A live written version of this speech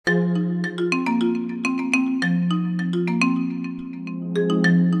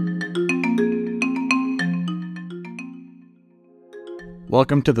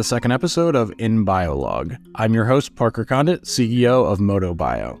Welcome to the second episode of In Biolog. I'm your host, Parker Condit, CEO of Moto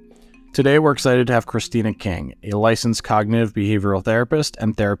Bio. Today, we're excited to have Christina King, a licensed cognitive behavioral therapist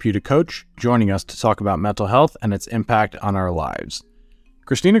and therapeutic coach, joining us to talk about mental health and its impact on our lives.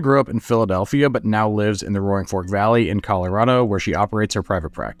 Christina grew up in Philadelphia, but now lives in the Roaring Fork Valley in Colorado, where she operates her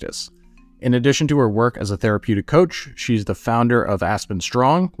private practice. In addition to her work as a therapeutic coach, she's the founder of Aspen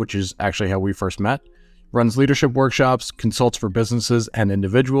Strong, which is actually how we first met, runs leadership workshops, consults for businesses and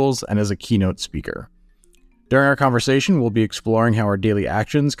individuals, and is a keynote speaker. During our conversation, we'll be exploring how our daily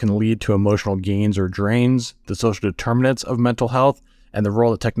actions can lead to emotional gains or drains, the social determinants of mental health, and the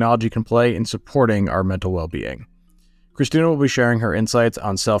role that technology can play in supporting our mental well-being. Christina will be sharing her insights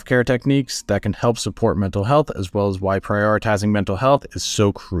on self-care techniques that can help support mental health, as well as why prioritizing mental health is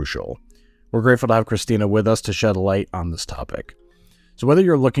so crucial. We're grateful to have Christina with us to shed light on this topic. So whether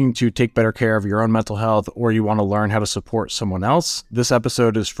you're looking to take better care of your own mental health or you want to learn how to support someone else, this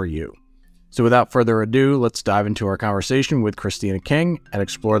episode is for you. So without further ado, let's dive into our conversation with Christina King and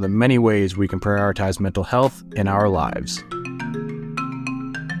explore the many ways we can prioritize mental health in our lives.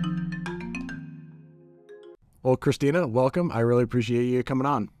 Well, Christina, welcome. I really appreciate you coming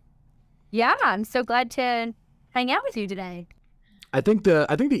on. Yeah, I'm so glad to hang out with you today. I think the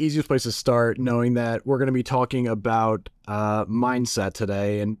easiest place to start, knowing that we're going to be talking about mindset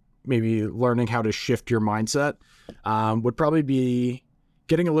today and maybe learning how to shift your mindset, would probably be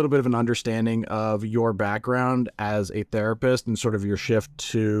getting a little bit of an understanding of your background as a therapist and sort of your shift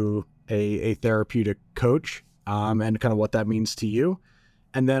to a therapeutic coach, and kind of what that means to you.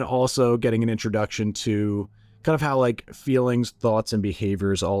 And then also getting an introduction to kind of how like feelings, thoughts, and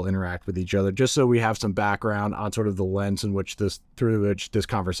behaviors all interact with each other, just so we have some background on sort of the lens through which this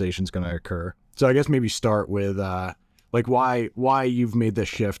conversation is going to occur. So I guess maybe start with like why you've made this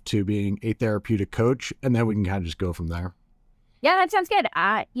shift to being a therapeutic coach, and then we can kind of just go from there. Yeah, that sounds good.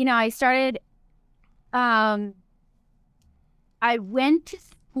 I started, I went to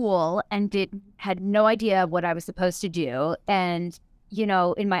school and had no idea what I was supposed to do. And,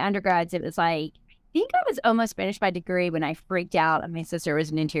 in my undergrads, it was like, I think I was almost finished my degree when I freaked out, and my sister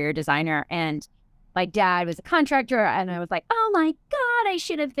was an interior designer and my dad was a contractor, and I was like, oh my God, I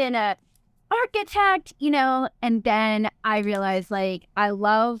should have been a architect, and then I realized like I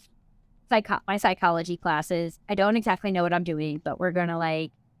love my psychology classes. I don't exactly know what I'm doing, but we're gonna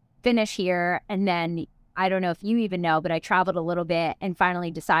like finish here, and then I don't know if you even know, but I traveled a little bit and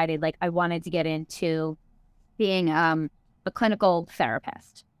finally decided like I wanted to get into being a clinical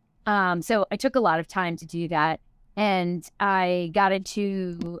therapist. So I took a lot of time to do that, and I got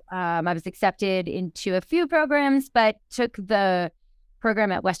into, I was accepted into a few programs, but took the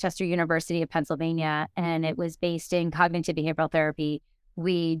program at Westchester University of Pennsylvania, and it was based in cognitive behavioral therapy.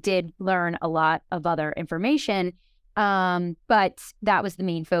 We did learn a lot of other information, but that was the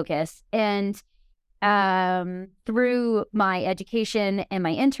main focus. And through my education and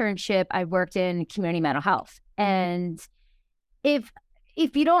my internship, I worked in community mental health. And if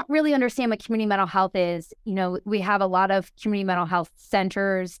you don't really understand what community mental health is, we have a lot of community mental health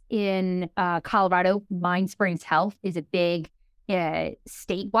centers in Colorado. Mind Springs Health is a big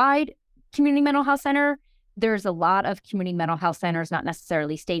statewide community mental health center. There's a lot of community mental health centers, not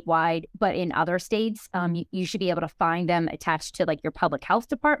necessarily statewide, but in other states. You should be able to find them attached to like your public health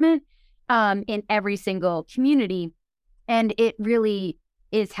department in every single community. And it really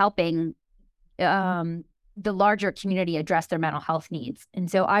is helping the larger community address their mental health needs. And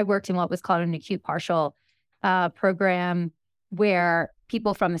so I worked in what was called an acute partial program, where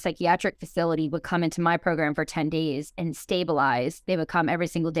people from the psychiatric facility would come into my program for 10 days and stabilize. They would come every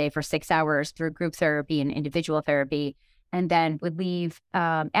single day for 6 hours through group therapy and individual therapy, and then would leave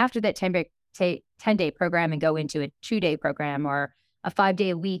after that 10-day program and go into a 2-day program or a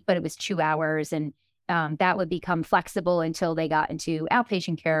 5-day a week, but it was 2 hours. And that would become flexible until they got into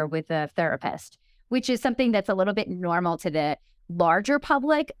outpatient care with a therapist, which is something that's a little bit normal to the larger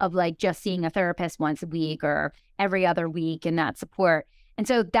public of like just seeing a therapist once a week or every other week and that support. And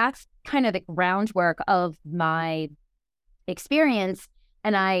so that's kind of the groundwork of my experience.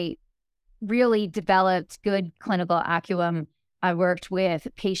 And I really developed good clinical acumen. I worked with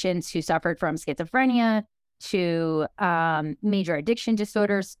patients who suffered from schizophrenia to major addiction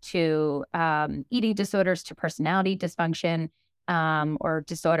disorders, to eating disorders, to personality dysfunction or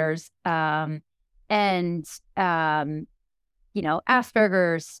disorders. Asperger's,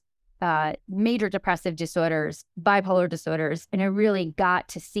 major depressive disorders, bipolar disorders, and I really got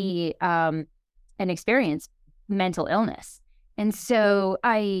to see and experience mental illness. And so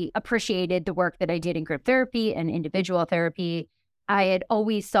I appreciated the work that I did in group therapy and individual therapy. I had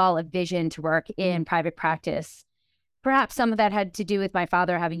always saw a vision to work in private practice perhaps some of that had to do with my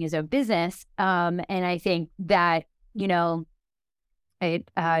father having his own business. And I think that,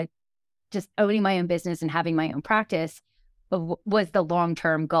 just owning my own business and having my own practice was the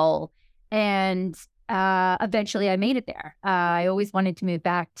long-term goal. And eventually I made it there. I always wanted to move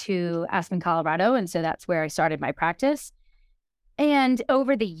back to Aspen, Colorado. And so that's where I started my practice. And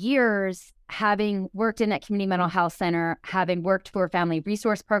over the years, having worked in that community mental health center, having worked for family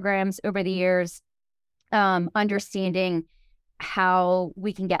resource programs over the years, understanding how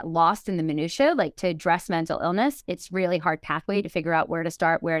we can get lost in the minutia, like to address mental illness, it's really hard pathway to figure out where to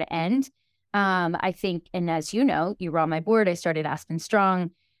start, where to end. I think, and as you know, you were on my board, I started Aspen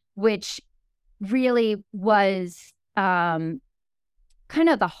Strong, which really was kind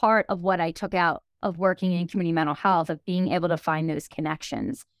of the heart of what I took out of working in community mental health, of being able to find those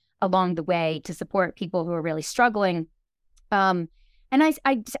connections along the way to support people who are really struggling. And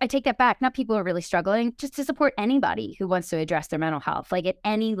I take that back, not people who are really struggling, just to support anybody who wants to address their mental health, like at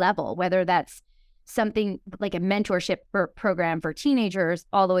any level, whether that's something like a mentorship program for teenagers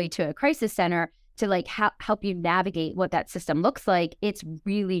all the way to a crisis center to like help you navigate what that system looks like. It's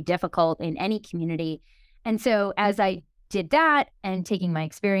really difficult in any community. And so as I did that and taking my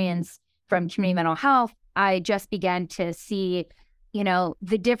experience from community mental health, I just began to see,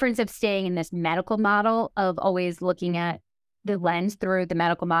 the difference of staying in this medical model of always looking at the lens through the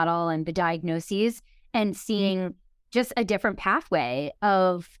medical model and the diagnoses and seeing just a different pathway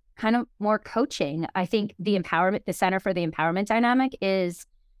of kind of more coaching. I think the Center for the Empowerment Dynamic is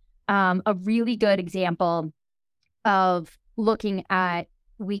a really good example of looking at,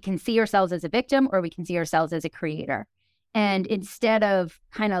 we can see ourselves as a victim or we can see ourselves as a creator. And instead of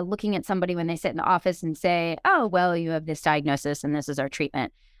kind of looking at somebody when they sit in the office and say, oh, well, you have this diagnosis and this is our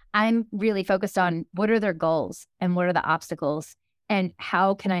treatment, I'm really focused on what are their goals and what are the obstacles and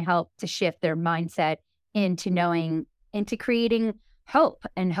how can I help to shift their mindset into creating hope.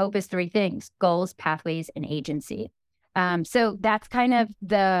 And hope is three things: goals, pathways, and agency. So that's kind of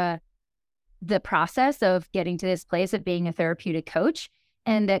the process of getting to this place of being a therapeutic coach.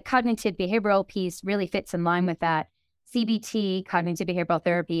 And the cognitive behavioral piece really fits in line with that. CBT, cognitive behavioral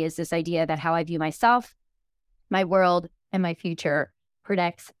therapy, is this idea that how I view myself, my world, and my future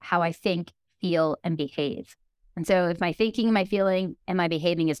predicts how I think, feel, and behave. And so if my thinking, my feeling, and my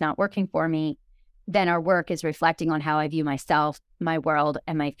behaving is not working for me, then our work is reflecting on how I view myself, my world,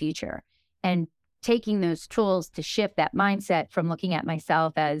 and my future. And taking those tools to shift that mindset from looking at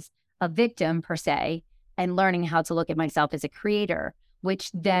myself as a victim per se, and learning how to look at myself as a creator, which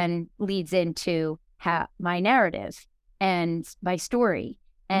then leads into my narrative and my story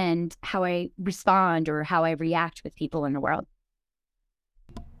and how I respond or how I react with people in the world.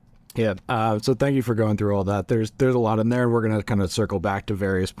 Yeah. So thank you for going through all that. There's a lot in there. We're going to kind of circle back to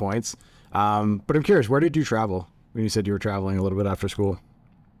various points. But I'm curious, where did you travel when you said you were traveling a little bit after school?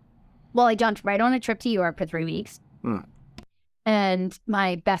 Well, I jumped right on a trip to Europe for 3 weeks. And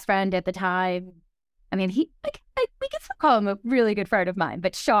my best friend at the time, I mean, we can still call him a really good friend of mine,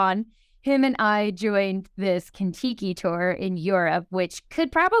 but Sean, him and I joined this Kentucky tour in Europe, which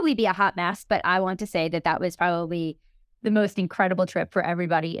could probably be a hot mess, but I want to say that was probably the most incredible trip for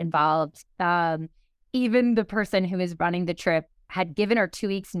everybody involved. Even the person who was running the trip had given her 2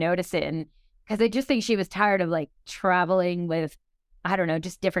 weeks notice in, because I just think she was tired of like traveling with, I don't know,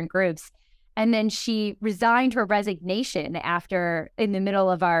 just different groups. And then she resigned her resignation in the middle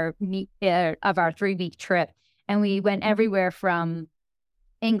of our 3-week trip. And we went everywhere from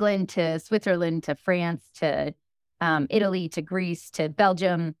England to Switzerland to France to Italy to Greece to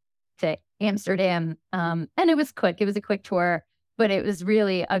Belgium to Amsterdam. And it was quick. It was a quick tour, but it was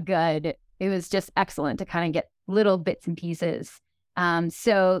really it was just excellent to kind of get little bits and pieces.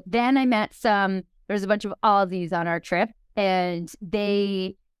 So then I met there was a bunch of Aussies on our trip, and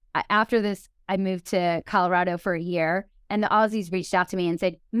after this, I moved to Colorado for a year, and the Aussies reached out to me and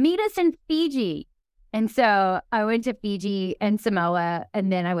said, meet us in Fiji. And so I went to Fiji and Samoa,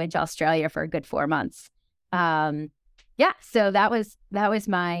 and then I went to Australia for a good 4 months. So that was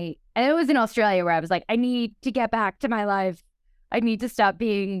and it was in Australia where I was like, I need to get back to my life. I need to stop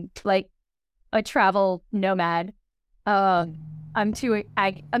being like a travel nomad. I'm too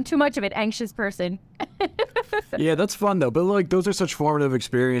much of an anxious person. Yeah, that's fun though. But like, those are such formative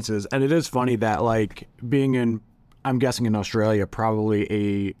experiences. And it is funny that like being I'm guessing in Australia, probably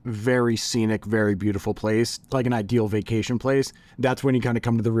a very scenic, very beautiful place, like an ideal vacation place. That's when you kind of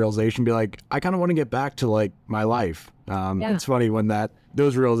come to the realization, be like, I kind of want to get back to like my life. It's funny when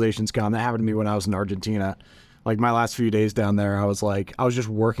those realizations come. That happened to me when I was in Argentina. Like my last few days down there, I was just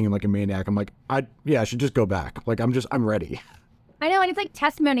working like a maniac. I'm like, I should just go back. Like I'm ready. I know. And it's like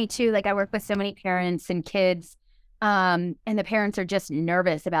testimony too. Like I work with so many parents and kids And the parents are just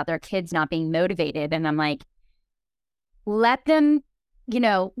nervous about their kids not being motivated. And I'm like, let them,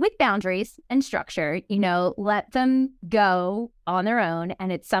 with boundaries and structure, let them go on their own.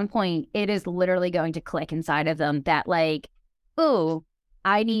 And at some point, it is literally going to click inside of them that like, oh,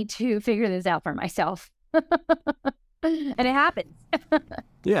 I need to figure this out for myself. And it happens.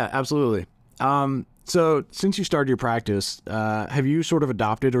 Yeah, absolutely. So since you started your practice, have you sort of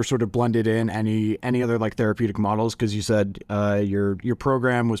adopted or sort of blended in any other like therapeutic models? Because you said your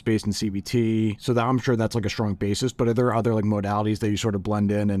program was based in CBT, so that I'm sure that's like a strong basis. But are there other like modalities that you sort of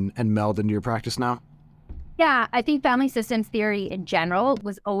blend in and meld into your practice now? Yeah, I think family systems theory in general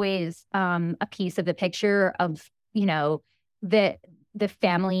was always a piece of the picture of, the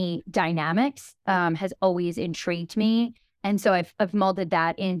family dynamics has always intrigued me. And so I've molded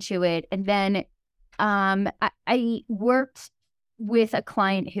that into it. And then I worked with a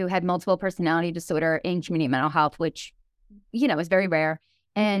client who had multiple personality disorder in community mental health, which, is very rare.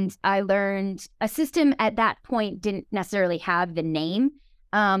 And I learned a system at that point didn't necessarily have the name.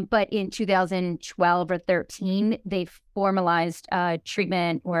 But in 2012 or 13, they formalized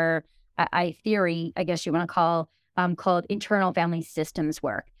treatment or a theory, I guess you want to call, called internal family systems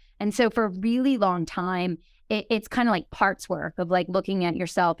work. And so for a really long time, it's kind of like parts work of like looking at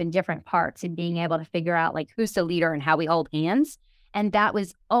yourself in different parts and being able to figure out like who's the leader and how we hold hands. And that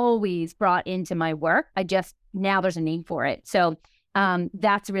was always brought into my work. Now there's a name for it. So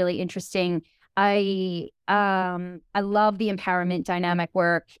that's really interesting. I love the empowerment dynamic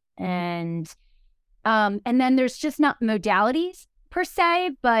work, and then there's just not modalities per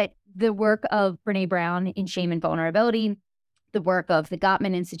se, but the work of Brene Brown in Shame and Vulnerability, the work of the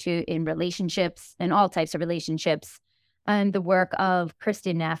Gottman Institute in relationships and all types of relationships, and the work of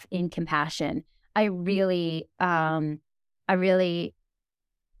Christina in compassion. I really had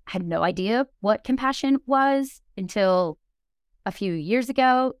no idea what compassion was until a few years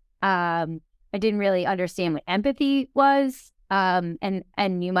ago. I didn't really understand what empathy was. And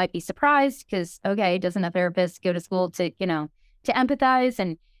you might be surprised because, okay, doesn't a therapist go to school to empathize?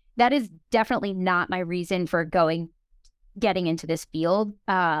 And that is definitely not my reason for getting into this field,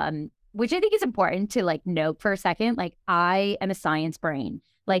 which I think is important to like note for a second. Like, I am a science brain.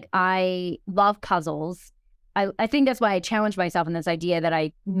 Like, I love puzzles. I think that's why I challenged myself in this idea that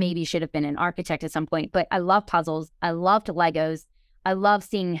I maybe should have been an architect at some point, but I love puzzles. I loved Legos. I love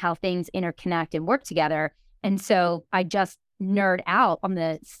seeing how things interconnect and work together. And so I just nerd out on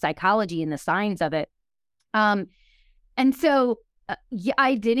the psychology and the science of it. And so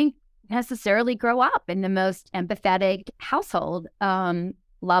I didn't necessarily grow up in the most empathetic household.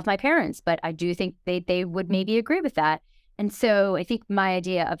 Love my parents, but I do think they would maybe agree with that. And so I think my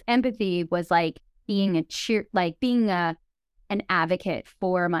idea of empathy was like being an advocate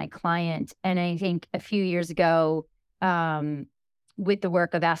for my client. And I think a few years ago, with the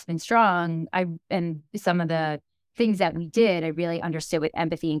work of Aspen Strong, and some of the things that we did, I really understood what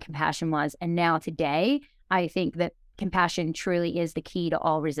empathy and compassion was. And now today, I think that compassion truly is the key to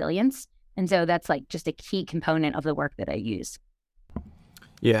all resilience. And so that's like just a key component of the work that I use.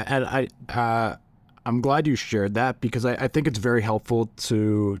 Yeah, and I'm glad you shared that because I think it's very helpful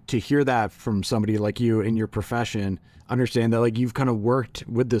to hear that from somebody like you in your profession, understand that like you've kind of worked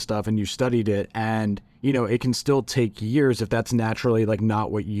with this stuff and you studied it, and it can still take years if that's naturally like not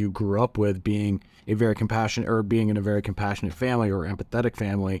what you grew up with, being a very compassionate or being in a very compassionate family or empathetic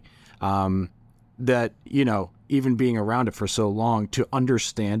family, that even being around it for so long to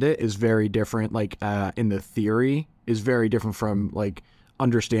understand it is very different. Like in the theory is very different from like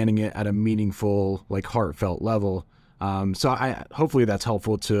understanding it at a meaningful, like heartfelt level. So hopefully that's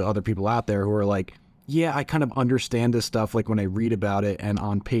helpful to other people out there who are like, yeah, I kind of understand this stuff like when I read about it and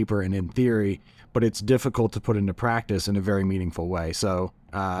on paper and in theory, but it's difficult to put into practice in a very meaningful way. So,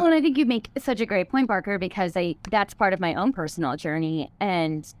 well, and I think you make such a great point, Parker, because that's part of my own personal journey.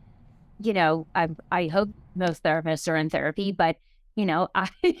 And, I hope most therapists are in therapy, but,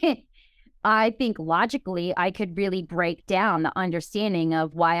 I think logically I could really break down the understanding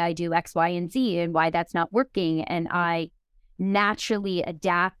of why I do X, Y, and Z and why that's not working. And I naturally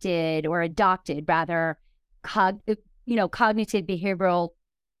adopted rather, cognitive behavioral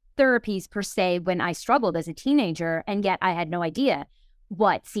therapies per se when I struggled as a teenager, and yet I had no idea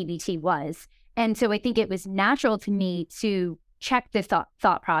what CBT was. And so I think it was natural to me to check the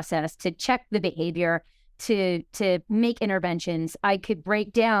thought process, to check the behavior, to make interventions. I could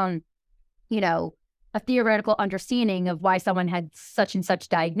break down a theoretical understanding of why someone had such and such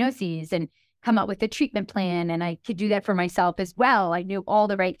diagnoses and come up with a treatment plan. And I could do that for myself as well. I knew all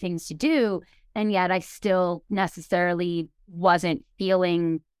the right things to do. And yet I still necessarily wasn't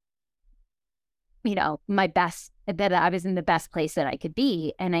feeling, my best that I was in the best place that I could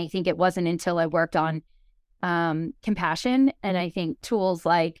be. And I think it wasn't until I worked on compassion, and I think tools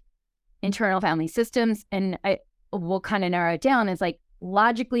like internal family systems, and I will kind of narrow it down as like,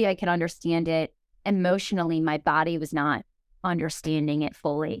 logically I could understand it. Emotionally, my body was not understanding it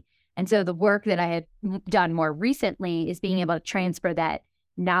fully. And so the work that I had done more recently is being able to transfer that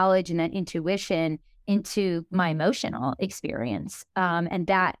knowledge and that intuition into my emotional experience. And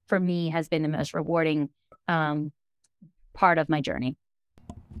that for me has been the most rewarding part of my journey.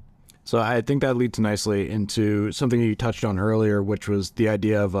 So I think that leads nicely into something you touched on earlier, which was the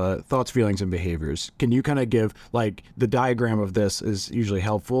idea of thoughts, feelings, and behaviors. Can you kind of give, like, the diagram of this is usually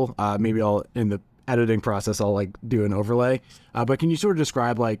helpful. Maybe I'll, in the editing process, I'll like do an overlay. But can you sort of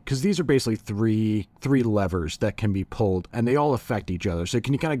describe, like, because these are basically three levers that can be pulled and they all affect each other. So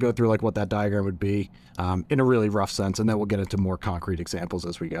can you kind of go through like what that diagram would be in a really rough sense, and then we'll get into more concrete examples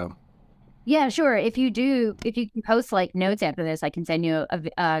as we go. Yeah, sure. If you can post like notes after this, I can send you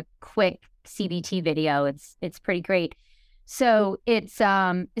a quick CBT video. It's pretty great. So it's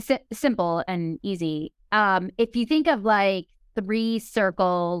simple and easy. If you think of like 3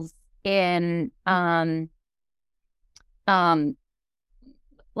 circles in like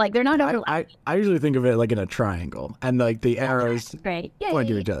they're not overlapping. I usually think of it like in a triangle, and like the arrows point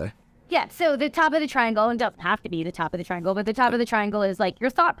to each other. Yeah, so the top of the triangle, and doesn't have to be the top of the triangle, but the top of the triangle is like your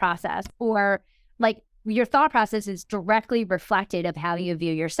thought process, or like your thought process is directly reflected of how you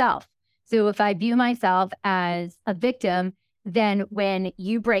view yourself. So if I view myself as a victim, then when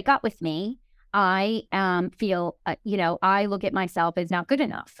you break up with me, I feel, I look at myself as not good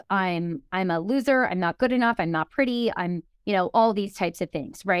enough. I'm a loser. I'm not good enough. I'm not pretty. I'm, all these types of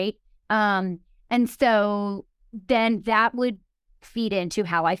things, right? And so then that would feed into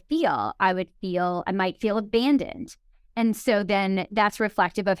how I feel. I might feel abandoned. And so then that's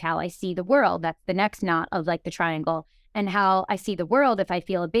reflective of how I see the world. That's the next knot of like the triangle. And how I see the world, if I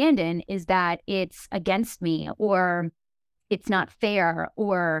feel abandoned, is that it's against me, or it's not fair,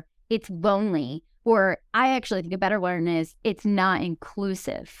 or it's lonely, or I actually think a better one is it's not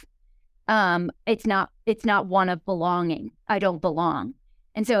inclusive. It's not one of belonging. I don't belong.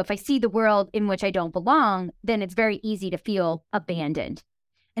 And so if I see the world in which I don't belong, then it's very easy to feel abandoned.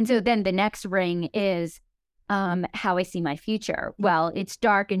 And so then the next ring is how I see my future. Well, it's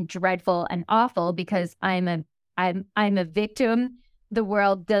dark and dreadful and awful because I'm a victim. The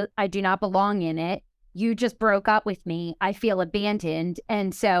world, I do not belong in it. You just broke up with me. I feel abandoned.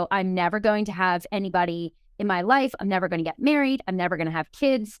 And so I'm never going to have anybody in my life. I'm never going to get married. I'm never going to have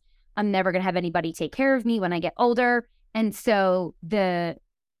kids. I'm never going to have anybody take care of me when I get older. And so the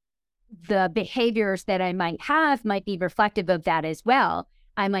behaviors that I might have might be reflective of that as well.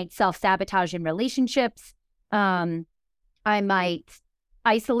 I might self-sabotage in relationships. I might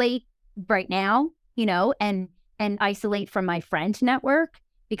isolate right now, and isolate from my friend network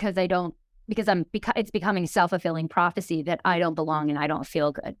because it's becoming a self-fulfilling prophecy that I don't belong and I don't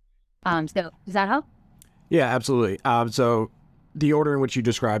feel good. So does that help? Yeah, absolutely. So the order in which you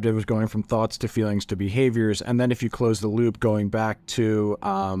described it was going from thoughts to feelings to behaviors. And then if you close the loop, going back to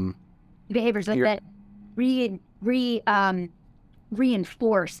behaviors like that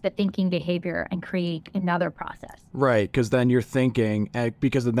reinforce the thinking behavior and create another process. Right, because then you're thinking,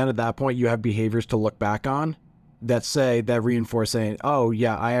 because then at that point you have behaviors to look back on that reinforce saying, oh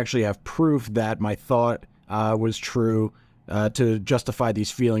yeah, I actually have proof that my thought was true, to justify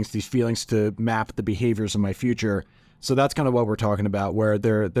these feelings to map the behaviors of my future. So that's kind of what we're talking about, where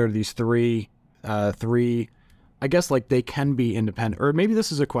there are these three, I guess, like they can be independent. Or maybe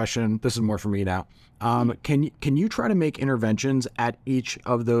this is a question, this is more for me now. Can you try to make interventions at each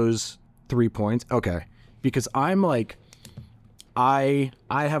of those 3 points? Okay. Because I'm like, I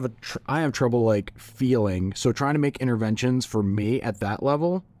have trouble like feeling. So trying to make interventions for me at that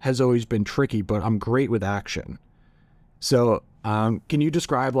level has always been tricky, but I'm great with action. So can you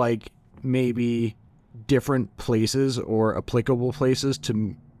describe like maybe different places or applicable places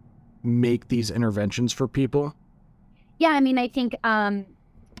to make these interventions for people? Yeah, I mean, I think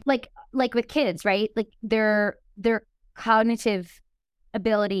like with kids, right? Like their cognitive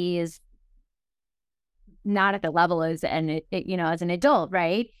ability is not at the level as as an adult,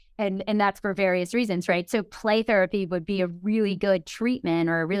 right? And that's for various reasons, right? So play therapy would be a really good treatment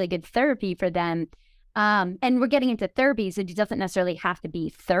or a really good therapy for them. And we're getting into therapy, so it doesn't necessarily have to be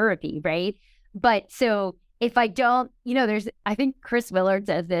therapy, right? But so if I don't, I think Chris Willard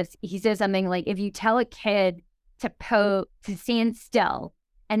says this. He says something like, if you tell a kid to stand still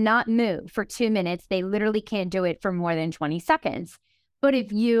and not move for 2 minutes, they literally can't do it for more than 20 seconds. But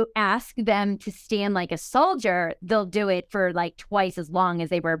if you ask them to stand like a soldier, they'll do it for like twice as long as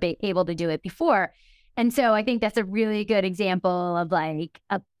they were able to do it before. And so I think that's a really good example of like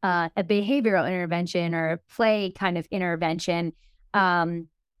a behavioral intervention or a play kind of intervention. And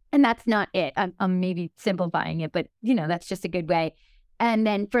that's not it. I'm maybe simplifying it, but that's just a good way. And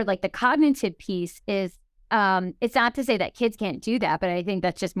then for like the cognitive piece is, it's not to say that kids can't do that, but I think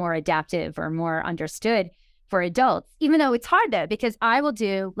that's just more adaptive or more understood for adults, even though it's hard though, because I will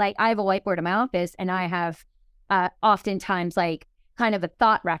do like, I have a whiteboard in my office and I have oftentimes like kind of a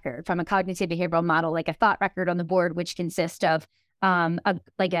thought record from a cognitive behavioral model, like a thought record on the board, which consists of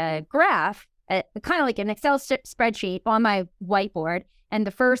like a graph, kind of like an Excel spreadsheet on my whiteboard. And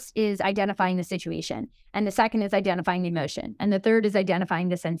the first is identifying the situation. And the second is identifying the emotion. And the third is identifying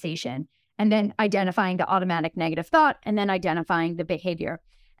the sensation. And then identifying the automatic negative thought, and then identifying the behavior.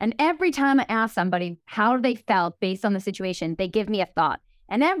 And every time I ask somebody how they felt based on the situation, they give me a thought.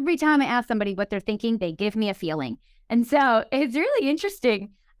 And every time I ask somebody what they're thinking, they give me a feeling. And so it's really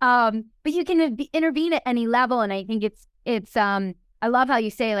interesting. But you can intervene at any level. And I think it's I love how you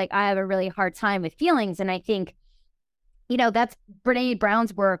say, like, I have a really hard time with feelings. And I think, that's Brene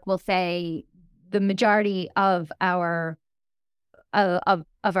Brown's work will say the majority of our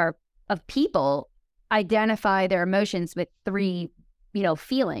people identify their emotions with three,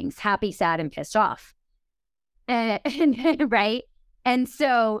 feelings: happy, sad, and pissed off. Right. And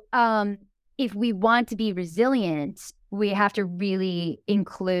so if we want to be resilient, we have to really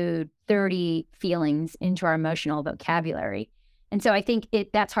include 30 feelings into our emotional vocabulary. And so I think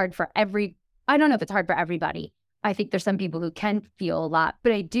that's hard for I don't know if it's hard for everybody. I think there's some people who can feel a lot,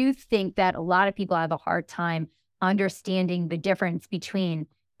 but I do think that a lot of people have a hard time understanding the difference between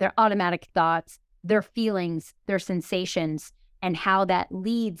their automatic thoughts, their feelings, their sensations, and how that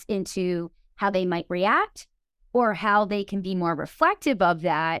leads into how they might react or how they can be more reflective of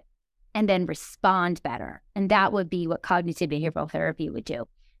that and then respond better. And that would be what cognitive behavioral therapy would do.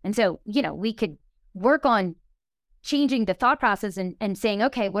 And so, we could work on changing the thought process and saying,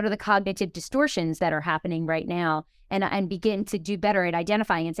 okay, what are the cognitive distortions that are happening right now? And begin to do better at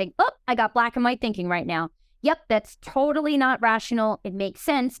identifying and saying, oh, I got black and white thinking right now. Yep, that's totally not rational. It makes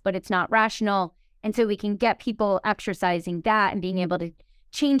sense, but it's not rational. And so we can get people exercising that and being able to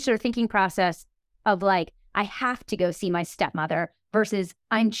change their thinking process of like, I have to go see my stepmother versus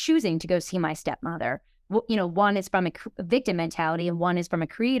I'm choosing to go see my stepmother. One is from a victim mentality and one is from a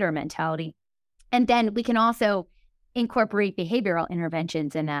creator mentality. And then we can also incorporate behavioral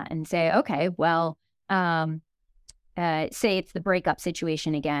interventions in that and say, okay, well, say it's the breakup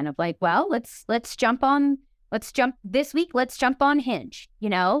situation again of like, well, let's jump this week, let's jump on Hinge,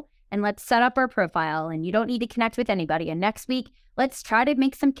 and let's set up our profile, and you don't need to connect with anybody. And next week, let's try to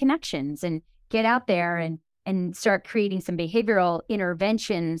make some connections and get out there and start creating some behavioral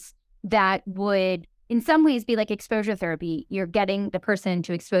interventions that would in some ways be like exposure therapy. You're getting the person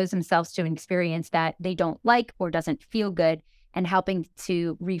to expose themselves to an experience that they don't like or doesn't feel good, and helping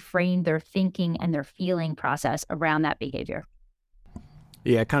to reframe their thinking and their feeling process around that behavior.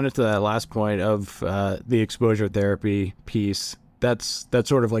 Yeah, kind of to that last point of the exposure therapy piece, that's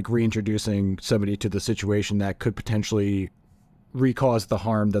sort of like reintroducing somebody to the situation that could potentially recause the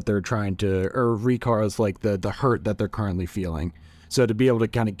harm that they're trying to, or recause like the hurt that they're currently feeling. So to be able to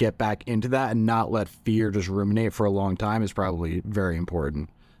kind of get back into that and not let fear just ruminate for a long time is probably very important.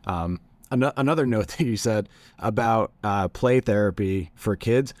 Another note that you said about play therapy for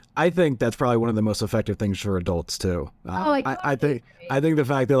kids, I think that's probably one of the most effective things for adults too. I think the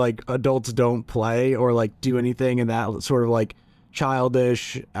fact that like adults don't play or like do anything in that sort of like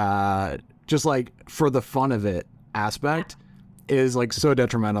childish, just like for the fun of it aspect is like so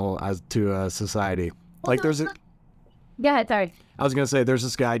detrimental as to society. Like there's a... Yeah, sorry. I was going to say, there's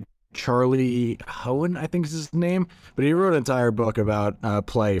this guy, Charlie Hohen, I think is his name, but he wrote an entire book about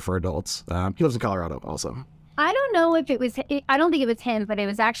play for adults. He lives in Colorado also. I don't know if it was, I don't think it was him, but it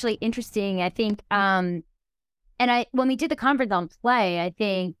was actually interesting. I think, when we did the conference on play, I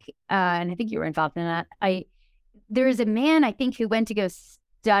think, and I think you were involved in that, there was a man, I think, who went to go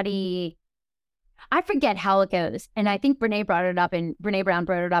study, I forget how it goes. And I think Brene Brown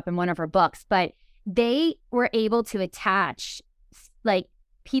brought it up in one of her books, but they were able to attach like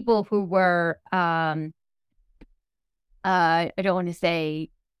people who were, I don't want to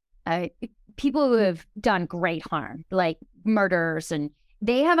say, people who have done great harm, like murders, and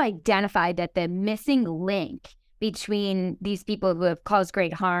they have identified that the missing link between these people who have caused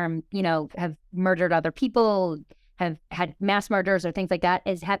great harm, have murdered other people, have had mass murders or things like that,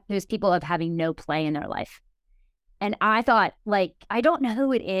 is those people of having no play in their life. And I thought, like, I don't know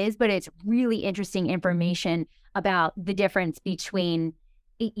who it is, but it's really interesting information about the difference between,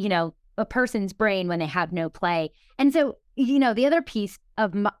 a person's brain when they have no play. And so, the other piece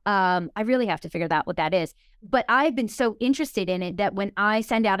of, I really have to figure out what that is, but I've been so interested in it that when I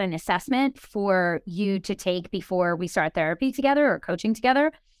send out an assessment for you to take before we start therapy together or coaching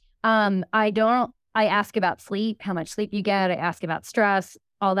together, I ask about sleep, how much sleep you get. I ask about stress,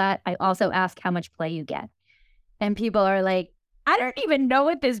 all that. I also ask how much play you get. And people are like, I don't even know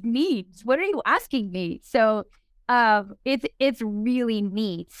what this means. What are you asking me? So it's really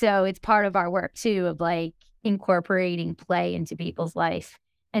neat. So it's part of our work too, of like incorporating play into people's life.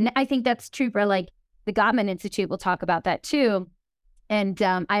 And I think that's true for like the Gottman Institute. We'll talk about that too. And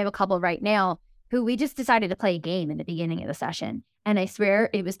I have a couple right now who we just decided to play a game in the beginning of the session. And I swear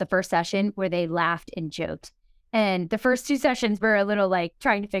it was the first session where they laughed and joked. And the first two sessions were a little like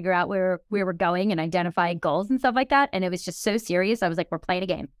trying to figure out where we were going and identify goals and stuff like that. And it was just so serious. I was like, we're playing a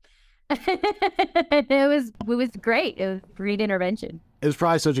game. It was great. It was great intervention. It was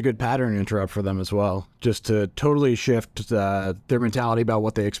probably such a good pattern interrupt for them as well, just to totally shift their mentality about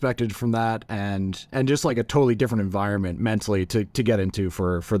what they expected from that, and just like a totally different environment mentally to get into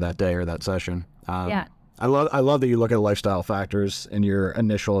for that day or that session. Yeah. I love that you look at lifestyle factors in your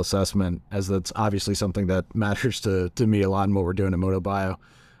initial assessment, as that's obviously something that matters to me a lot in what we're doing at MotoBio.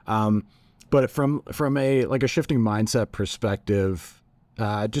 But from a shifting mindset perspective,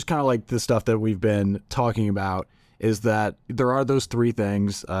 just kind of like the stuff that we've been talking about, is that there are those three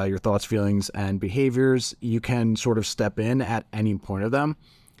things, your thoughts, feelings, and behaviors. You can sort of step in at any point of them.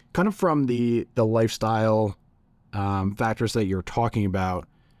 Kind of from the lifestyle factors that you're talking about,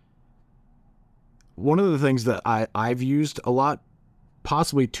 one of the things that I've used a lot,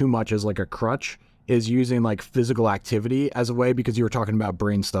 possibly too much as like a crutch, is using like physical activity as a way, because you were talking about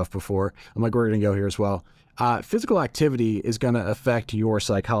brain stuff before. I'm like, we're going to go here as well. Physical activity is going to affect your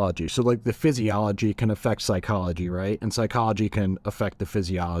psychology. So like the physiology can affect psychology, right? And psychology can affect the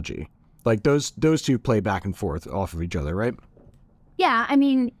physiology. Like those two play back and forth off of each other, right? Yeah. I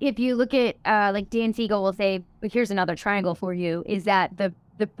mean, if you look at like Dan Siegel will say, here's another triangle for you, is that the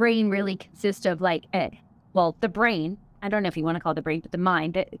brain really consists of like, the brain, I don't know if you want to call it the brain, but the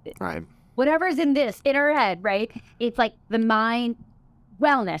mind, Right. Whatever's in our head, right? It's like the mind,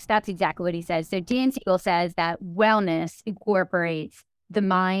 wellness. That's exactly what he says. So Dan Siegel says that wellness incorporates the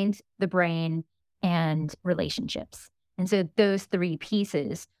mind, the brain, and relationships. And so those three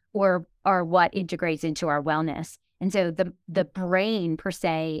pieces are what integrates into our wellness. And so the brain per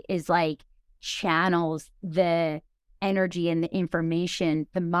se is like channels the energy and the information.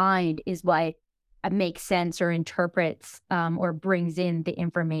 The mind is what makes sense or interprets or brings in the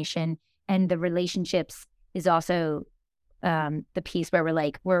information. And the relationships is also the piece where we're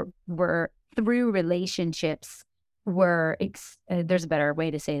like, we're through relationships. There's a better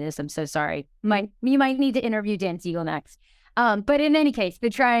way to say this. I'm so sorry. You might need to interview Dan Siegel next. But in any case, the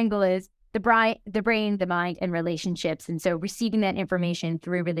triangle is the brain, the mind, and relationships. And so receiving that information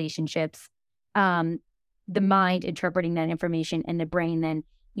through relationships, the mind interpreting that information, and the brain then,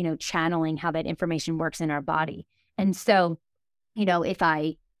 channeling how that information works in our body. And so, if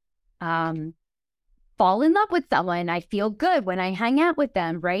I fall in love with someone, I feel good when I hang out with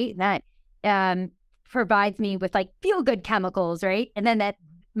them, right? That provides me with like feel good chemicals, right? And then that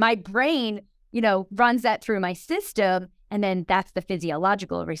my brain, runs that through my system, and then that's the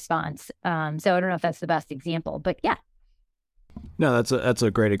physiological response. So I don't know if that's the best example, but yeah. No, that's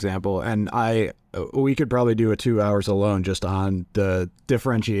a great example, and we could probably do 2 hours alone just on the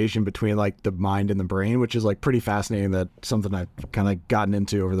differentiation between like the mind and the brain, which is like pretty fascinating. That's something I've kind of gotten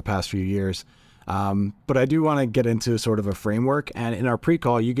into over the past few years. But I do want to get into sort of a framework, and in our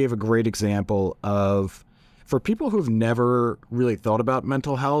pre-call, you gave a great example of, for people who've never really thought about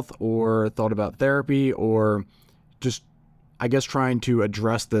mental health or thought about therapy, or just, I guess, trying to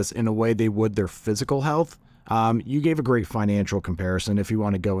address this in a way they would their physical health. You gave a great financial comparison, if you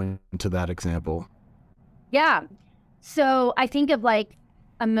want to go into that example. Yeah. So I think of like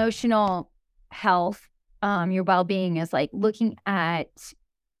emotional health, your well-being is like looking at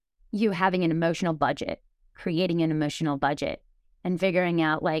you having an emotional budget, creating an emotional budget, and figuring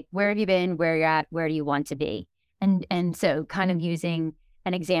out like, where have you been, where you're at, where do you want to be? And so kind of using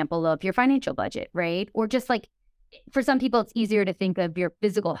an example of your financial budget, right? Or just like, for some people, it's easier to think of your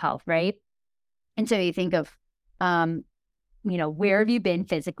physical health, right? And so you think of, where have you been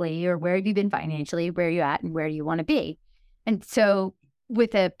physically, or where have you been financially, where are you at, and where do you want to be? And so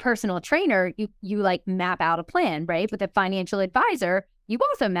with a personal trainer, you like map out a plan, right? With a financial advisor, you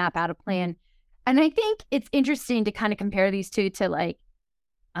also map out a plan. And I think it's interesting to kind of compare these two to like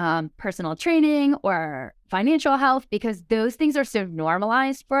personal training or financial health, because those things are so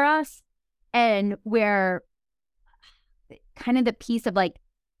normalized for us, and where kind of the piece of like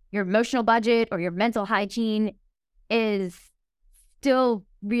your emotional budget or your mental hygiene is still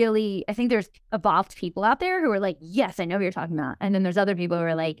really, I think there's evolved people out there who are like, yes, I know what you're talking about. And then there's other people who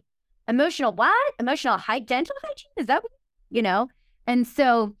are like, emotional what? Emotional dental hygiene? Is that what, you know? And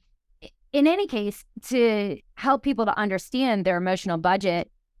so in any case, to help people to understand their emotional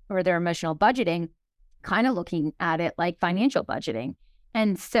budget or their emotional budgeting, kind of looking at it like financial budgeting.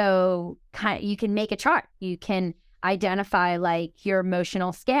 And so you can make a chart. You can identify like your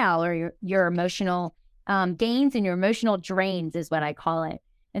emotional scale or your emotional gains and your emotional drains is what I call it.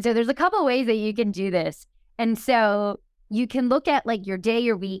 And so there's a couple of ways that you can do this. And so you can look at like your day,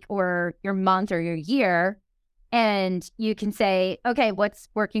 your week, or your month, or your year, and you can say, okay, what's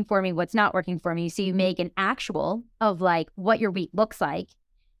working for me? What's not working for me? So you make an actual of like what your week looks like.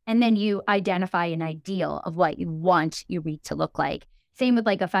 And then you identify an ideal of what you want your week to look like. Same with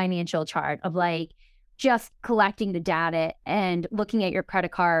like a financial chart of like just collecting the data and looking at your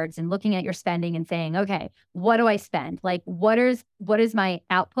credit cards and looking at your spending and saying, okay, what do I spend? Like, what is my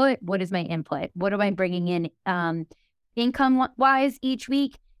output? What is my input? What am I bringing in income wise each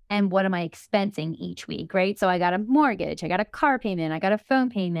week? And what am I expensing each week, right? So I got a mortgage, I got a car payment, I got a phone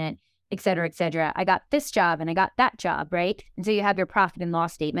payment, et cetera, et cetera. I got this job and I got that job, right? And so you have your profit and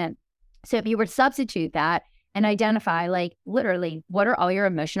loss statement. So if you were to substitute that and identify like literally what are all your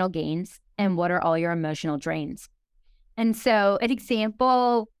emotional gains and what are all your emotional drains? And so an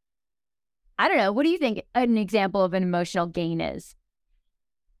example, I don't know, what do you think an example of an emotional gain is?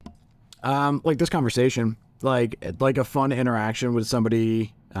 Like this conversation, like a fun interaction with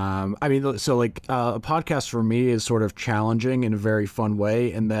somebody. I mean, so like a podcast for me is sort of challenging in a very fun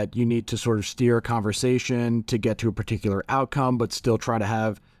way, in that you need to sort of steer a conversation to get to a particular outcome, but still try to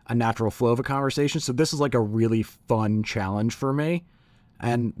have a natural flow of a conversation. So this is like a really fun challenge for me.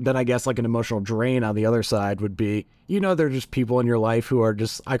 And then I guess like an emotional drain on the other side would be, they're just people in your life who are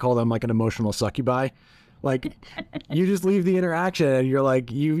just, I call them like an emotional succubi. Like you just leave the interaction and you're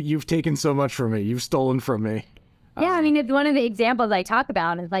like, you've taken so much from me. You've stolen from me. Yeah, I mean, it's one of the examples I talk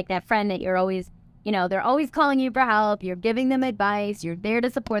about is like that friend that you're always, they're always calling you for help. You're giving them advice. You're there to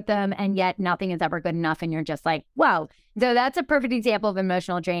support them. And yet nothing is ever good enough. And you're just like, wow. So that's a perfect example of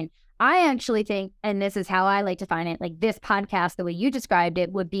emotional drain. I actually think, and this is how I like to define it, like this podcast, the way you described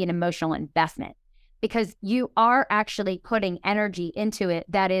it, would be an emotional investment, because you are actually putting energy into it.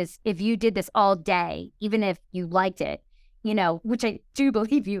 That is, if you did this all day, even if you liked it, which I do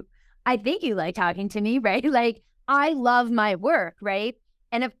believe I think you like talking to me, right? Like, I love my work, right?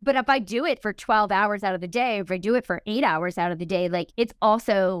 But if I do it for 12 hours out of the day, if I do it for 8 hours out of the day, like it's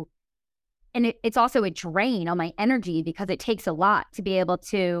also a drain on my energy, because it takes a lot to be able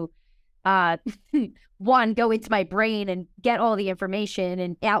to, one, go into my brain and get all the information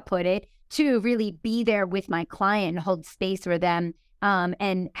and output it. Two, really be there with my client and hold space for them,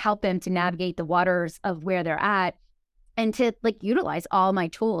 and help them to navigate the waters of where they're at, and to like utilize all my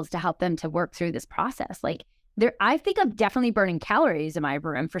tools to help them to work through this process. Like, I think I'm definitely burning calories in my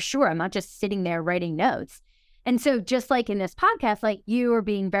room for sure. I'm not just sitting there writing notes. And so just like in this podcast, like you are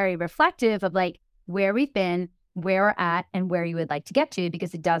being very reflective of like where we've been, where we're at, and where you would like to get to,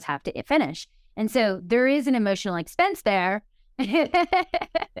 because it does have to finish. And so there is an emotional expense there.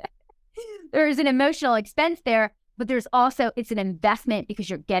 There is an emotional expense there, but there's also, it's an investment because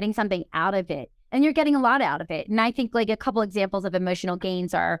you're getting something out of it, and you're getting a lot out of it. And I think like a couple examples of emotional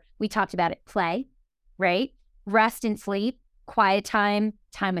gains are, we talked about it, play, right? Rest and sleep, quiet time,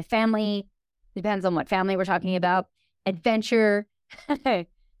 time with family, depends on what family we're talking about, adventure,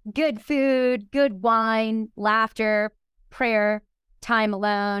 good food, good wine, laughter, prayer, time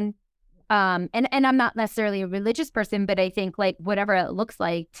alone. And I'm not necessarily a religious person, but I think like whatever it looks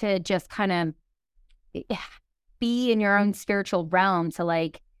like to just kind of be in your own spiritual realm, to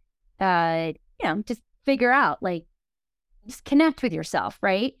like, just figure out, like, just connect with yourself,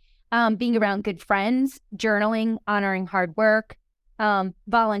 right? Being around good friends, journaling, honoring hard work,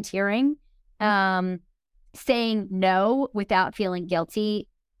 volunteering, saying no without feeling guilty.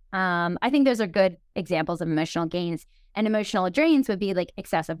 I think those are good examples of emotional gains. And emotional drains would be like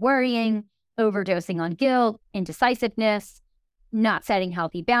excessive worrying, overdosing on guilt, indecisiveness, not setting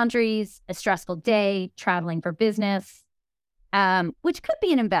healthy boundaries, a stressful day, traveling for business, which could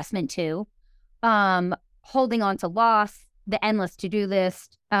be an investment too, holding on to loss, the endless to-do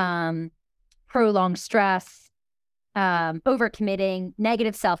list, prolonged stress, overcommitting,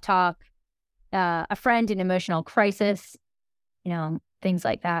 negative self-talk, a friend in emotional crisis, things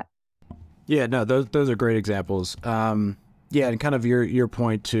like that. Yeah, no, those are great examples. Yeah, and kind of your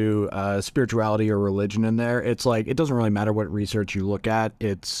point to spirituality or religion in there. It's like it doesn't really matter what research you look at.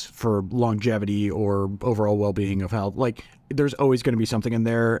 It's for longevity or overall well-being of health. Like there's always going to be something in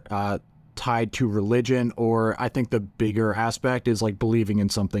there tied to religion, or I think the bigger aspect is like believing in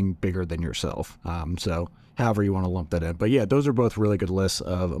something bigger than yourself. So however you want to lump that in. But yeah, those are both really good lists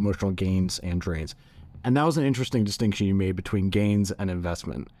of emotional gains and drains. And that was an interesting distinction you made between gains and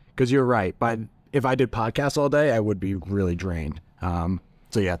investment. Because you're right. If I did podcasts all day, I would be really drained.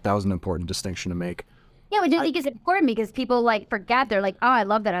 So yeah, that was an important distinction to make. Yeah, which I think is important because people like forget. They're like, oh, I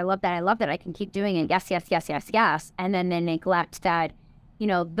love that. I love that. I love that. I can keep doing it. Yes, yes, yes, yes, yes. And then they neglect that,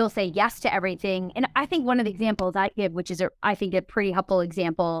 they'll say yes to everything. And I think one of the examples I give, which is I think a pretty helpful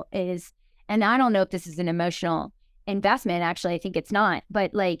example is, and I don't know if this is an emotional investment. Actually, I think it's not.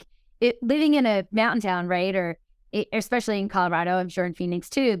 But like living in a mountain town, right? Or especially in Colorado, I'm sure in Phoenix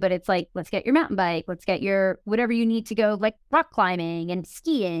too, but it's like, let's get your mountain bike, let's get your whatever you need to go, like rock climbing and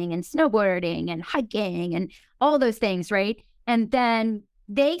skiing and snowboarding and hiking and all those things, right? And then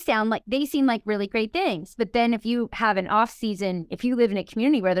they seem like really great things. But then if you have an off season, if you live in a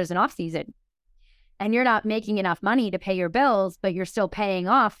community where there's an off season and you're not making enough money to pay your bills, but you're still paying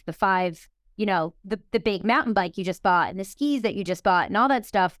off the big mountain bike you just bought and the skis that you just bought and all that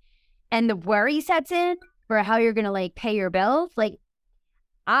stuff, and the worry sets in for how you're going to like pay your bills. Like,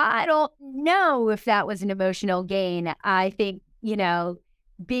 I don't know if that was an emotional gain. I think,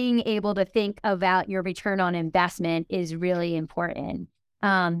 being able to think about your return on investment is really important.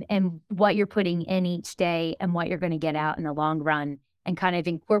 And what you're putting in each day and what you're going to get out in the long run, and kind of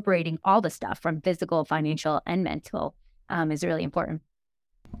incorporating all the stuff from physical, financial, and mental is really important.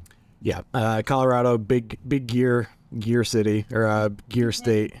 Yeah. Colorado, big gear city or gear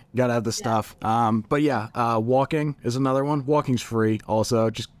state. Gotta have the stuff. But yeah, walking is another one. Walking's free also,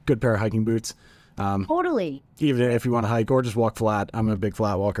 just good pair of hiking boots. Totally. Even if you want to hike or just walk flat. I'm a big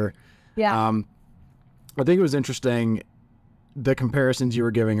flat walker. Yeah. I think it was interesting the comparisons you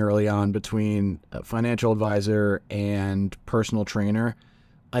were giving early on between a financial advisor and personal trainer.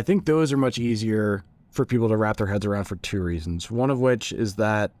 I think those are much easier for people to wrap their heads around for two reasons. One of which is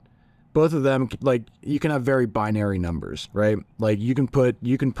that both of them, like, you can have very binary numbers, right? Like you can put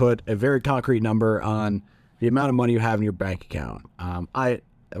a very concrete number on the amount of money you have in your bank account.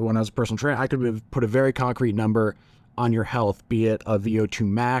 When I was a personal trainer, I could put a very concrete number on your health, be it a VO2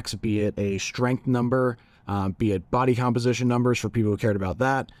 max, be it a strength number, be it body composition numbers for people who cared about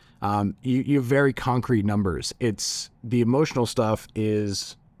that. You have very concrete numbers. It's the emotional stuff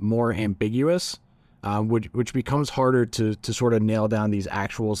is more ambiguous. Which becomes harder to sort of nail down these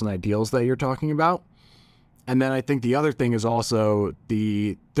actuals and ideals that you're talking about. And then I think the other thing is also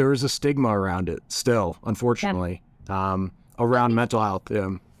there is a stigma around it still, unfortunately, around mental health.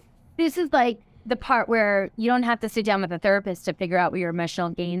 This is like the part where you don't have to sit down with a therapist to figure out what your emotional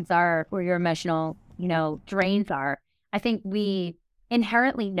gains are or your emotional, drains are. I think we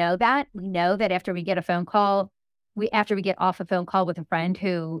inherently know that. We know that after we get a phone call, after we get off a phone call with a friend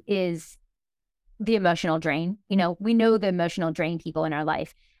who is the emotional drain, we know the emotional drain people in our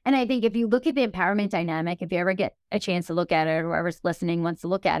life. And I think if you look at the empowerment dynamic, if you ever get a chance to look at it, or whoever's listening wants to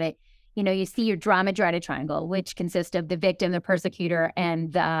look at it, you see your drama-dreaded triangle, which consists of the victim, the persecutor,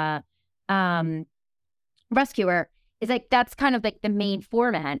 and the rescuer. Is like, that's kind of like the main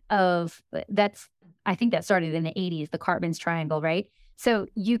format of I think that started in the 80s, the Cartman's triangle, right? So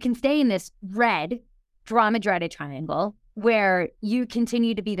you can stay in this red drama-dreaded triangle where you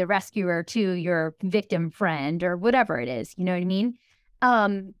continue to be the rescuer to your victim friend or whatever it is, you know what I mean?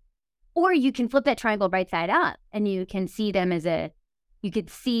 Or you can flip that triangle right side up and you can see you could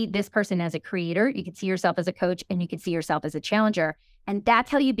see this person as a creator, you could see yourself as a coach, and you could see yourself as a challenger. And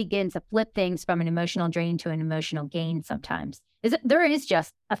that's how you begin to flip things from an emotional drain to an emotional gain sometimes. There is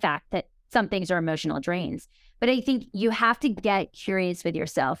just a fact that some things are emotional drains. But I think you have to get curious with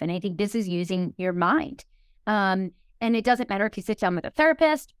yourself. And I think this is using your mind. And it doesn't matter if you sit down with a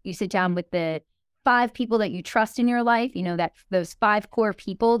therapist, you sit down with the 5 people that you trust in your life, that those 5 core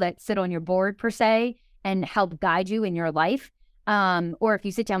people that sit on your board per se and help guide you in your life. Or if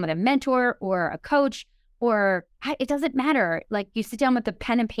you sit down with a mentor or a coach, or it doesn't matter. Like you sit down with the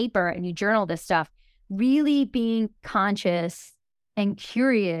pen and paper and you journal this stuff, really being conscious and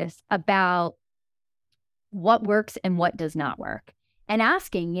curious about what works and what does not work. And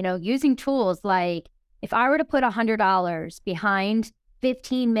asking, using tools like, if I were to put $100 behind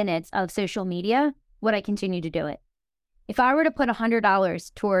 15 minutes of social media, would I continue to do it? If I were to put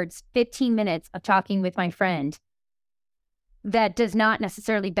 $100 towards 15 minutes of talking with my friend that does not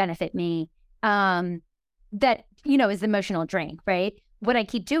necessarily benefit me, that, is emotional drain, right? Would I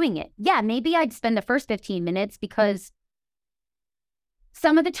keep doing it? Yeah, maybe I'd spend the first 15 minutes because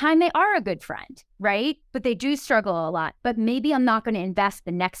some of the time they are a good friend, right? But they do struggle a lot. But maybe I'm not going to invest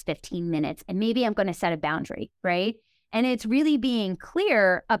the next 15 minutes, and maybe I'm going to set a boundary, right? And it's really being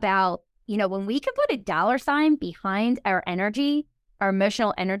clear about, when we can put a dollar sign behind our energy, our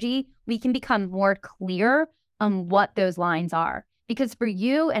emotional energy, we can become more clear on what those lines are. Because for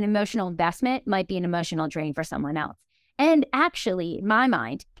you, an emotional investment might be an emotional drain for someone else. And actually, in my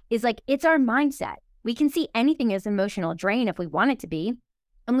mind, is like, it's our mindset. We can see anything as emotional drain if we want it to be.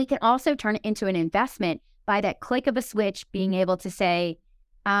 And we can also turn it into an investment by that click of a switch, being able to say,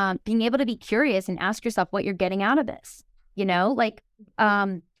 being able to be curious and ask yourself what you're getting out of this.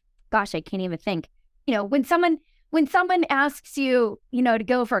 Gosh, I can't even think. When someone asks you, to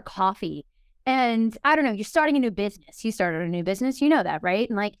go for a coffee, and I don't know, you're starting a new business. You started a new business, you know that, right?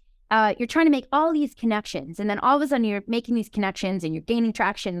 And you're trying to make all these connections, and then all of a sudden you're making these connections and you're gaining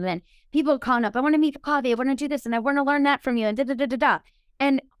traction, and then people are calling up, I want to meet for coffee, I want to do this, and I want to learn that from you, and da-da-da-da-da.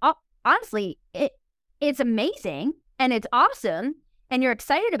 And honestly, it's amazing, and it's awesome, and you're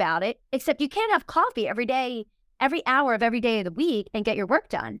excited about it, except you can't have coffee every day, every hour of every day of the week and get your work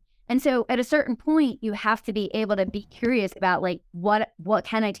done. And so at a certain point, you have to be able to be curious about what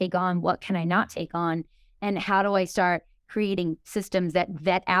can I take on? What can I not take on? And how do I start creating systems that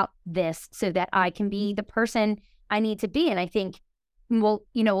vet out this so that I can be the person I need to be? And I think, we'll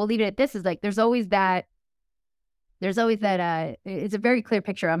leave it at this, is there's always that, it's a very clear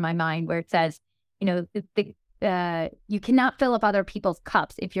picture on my mind where it says, you cannot fill up other people's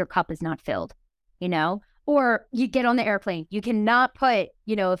cups if your cup is not filled, Or you get on the airplane, you cannot put,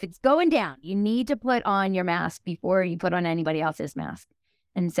 if it's going down, you need to put on your mask before you put on anybody else's mask.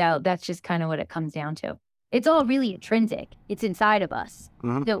 And so that's just kind of what it comes down to. It's all really intrinsic. It's inside of us.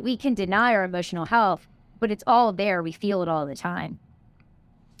 Mm-hmm. So we can deny our emotional health, but it's all there. We feel it all the time.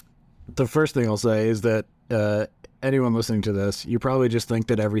 The first thing I'll say is that anyone listening to this, you probably just think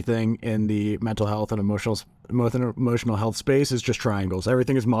that everything in the mental health and emotional health space is just triangles.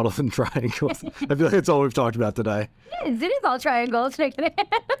 Everything is modeled in triangles. I feel like it's all we've talked about today. It is all triangles.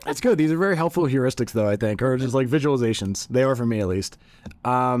 It's good. These are very helpful heuristics, though, I think, or just visualizations. They are for me, at least.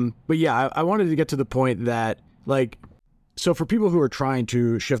 But yeah, I wanted to get to the point that, so for people who are trying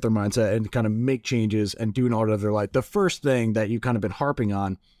to shift their mindset and kind of make changes and do an audit of their life, the first thing that you've kind of been harping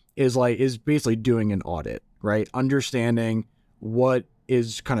on is basically doing an audit, right? Understanding what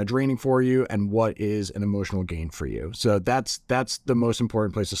is kind of draining for you and what is an emotional gain for you. So that's the most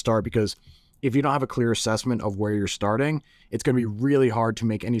important place to start, because if you don't have a clear assessment of where you're starting, it's going to be really hard to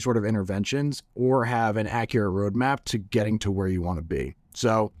make any sort of interventions or have an accurate roadmap to getting to where you want to be.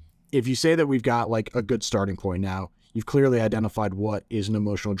 So if you say that we've got a good starting point now, you've clearly identified what is an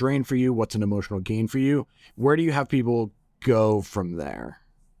emotional drain for you, what's an emotional gain for you, where do you have people go from there?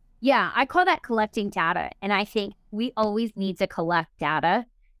 Yeah, I call that collecting data. And I think we always need to collect data,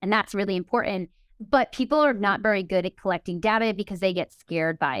 and that's really important. But people are not very good at collecting data because they get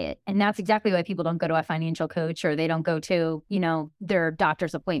scared by it. And that's exactly why people don't go to a financial coach, or they don't go to, their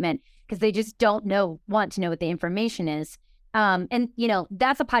doctor's appointment, because they just don't want to know what the information is. And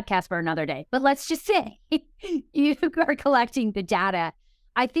that's a podcast for another day. But let's just say you are collecting the data.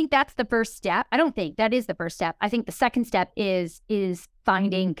 I think that's the first step. I don't think that is the first step. I think the second step is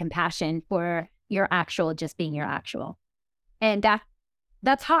finding compassion for your actual, just being your actual. And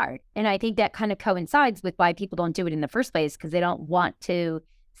that's hard. And I think that kind of coincides with why people don't do it in the first place, because they don't want to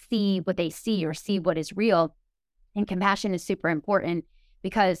see what they see or see what is real. And compassion is super important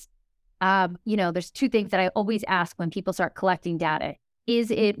because, there's two things that I always ask when people start collecting data. Is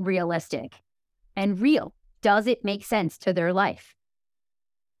it realistic and real? Does it make sense to their life?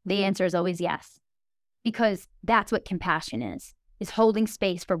 The answer is always yes, because that's what compassion is holding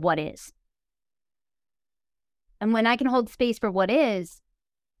space for what is. And when I can hold space for what is,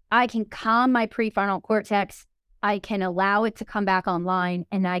 I can calm my prefrontal cortex. I can allow it to come back online,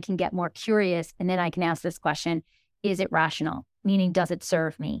 and I can get more curious. And then I can ask this question, is it rational? Meaning, does it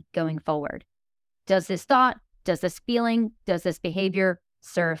serve me going forward? Does this thought, does this feeling, does this behavior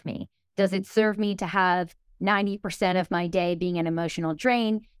serve me? Does it serve me to have 90% of my day being an emotional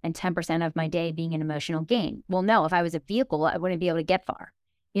drain and 10% of my day being an emotional gain? Well, no, if I was a vehicle, I wouldn't be able to get far.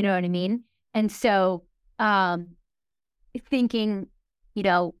 You know what I mean? And so thinking,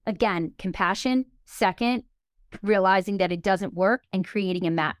 again, compassion. Second, realizing that it doesn't work and creating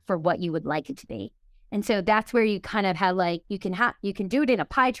a map for what you would like it to be. And so that's where you kind of have you can do it in a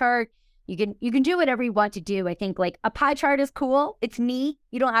pie chart. You can do whatever you want to do. I think a pie chart is cool. It's neat.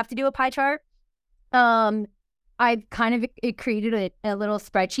 You don't have to do a pie chart. I've kind of created a little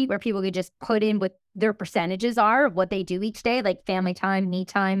spreadsheet where people could just put in what their percentages are of what they do each day, like family time, me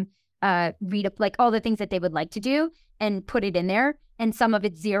time, read up like all the things that they would like to do and put it in there. And some of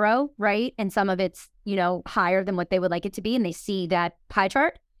it's 0, right? And some of it's, higher than what they would like it to be. And they see that pie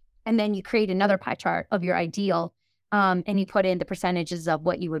chart. And then you create another pie chart of your ideal. And you put in the percentages of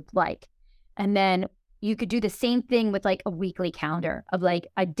what you would like. And then you could do the same thing with like a weekly calendar of like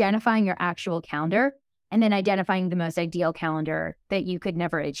identifying your actual calendar and then identifying the most ideal calendar that you could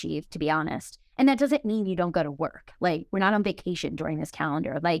never achieve, to be honest. And that doesn't mean you don't go to work. Like, we're not on vacation during this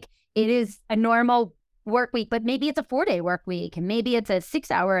calendar. Like, it is a normal work week, but maybe it's a 4-day work week and maybe it's a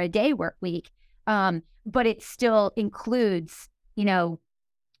 6-hour-a-day work week. But it still includes,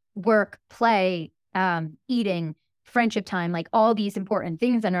 work, play, eating, friendship time, like all these important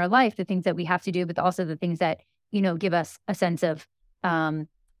things in our life, the things that we have to do, but also the things that, give us a sense of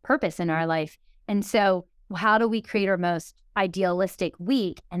purpose in our life. And so how do we create our most idealistic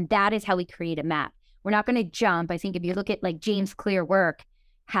week? And that is how we create a map. We're not going to jump. I think if you look at like James Clear work,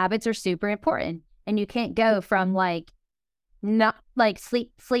 habits are super important. And you can't go from like not like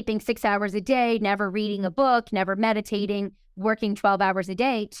sleeping 6 hours a day, never reading a book, never meditating, working 12 hours a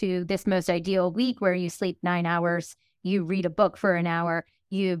day to this most ideal week where you sleep 9 hours, you read a book for an hour,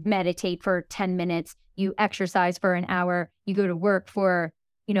 you meditate for 10 minutes, you exercise for an hour, you go to work for,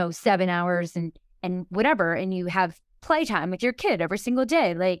 7 hours and whatever, and you have playtime with your kid every single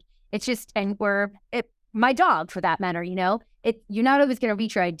day. Like, it's just, and my dog for that matter, you're not always going to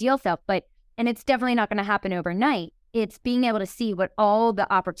reach your ideal self, and it's definitely not going to happen overnight. It's being able to see what all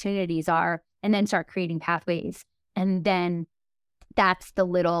the opportunities are and then start creating pathways. And then that's the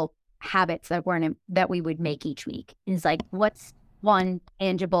little habits that we would make each week is like, what's one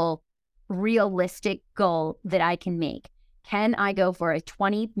tangible, realistic goal that I can make? Can I go for a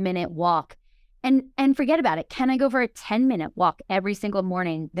 20-minute walk? And forget about it. Can I go for a 10-minute walk every single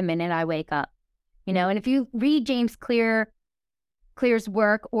morning the minute I wake up? And if you read James Clear's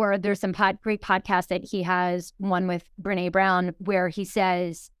work, or there's some great podcasts that he has, one with Brene Brown, where he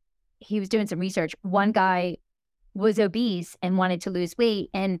says he was doing some research. One guy was obese and wanted to lose weight.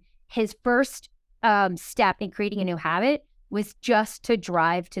 And his first step in creating a new habit was just to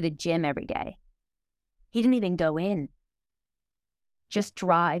drive to the gym every day. He didn't even go in, just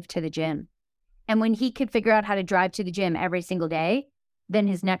drive to the gym. And when he could figure out how to drive to the gym every single day, then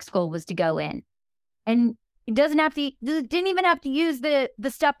his next goal was to go in. And it didn't even have to use the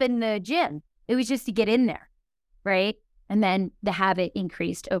stuff in the gym. It was just to get in there, right? And then the habit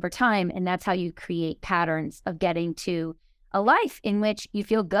increased over time. And that's how you create patterns of getting to a life in which you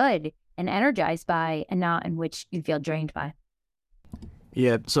feel good and energized by, and not in which you feel drained by.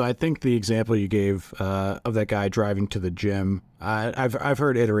 Yeah, so I think the example you gave of that guy driving to the gym, I've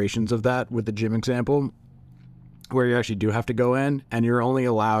heard iterations of that with the gym example, where you actually do have to go in and you're only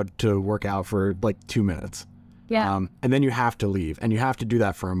allowed to work out for like 2 minutes. Yeah. And then you have to leave, and you have to do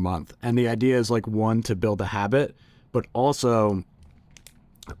that for a month. And the idea is like, one, to build a habit, but also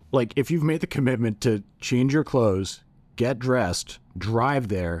like if you've made the commitment to change your clothes, get dressed, drive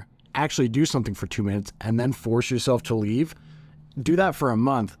there, actually do something for 2 minutes, and then force yourself to leave, do that for a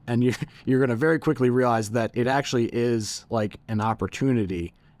month, and you're going to very quickly realize that it actually is like an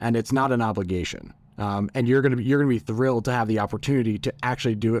opportunity and it's not an obligation. And you're going to be thrilled to have the opportunity to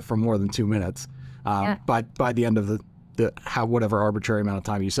actually do it for more than 2 minutes by the end of the whatever arbitrary amount of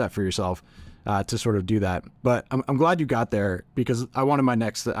time you set for yourself to sort of do that. But I'm glad you got there, because I wanted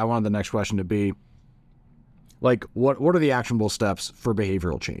the next question to be like, what are the actionable steps for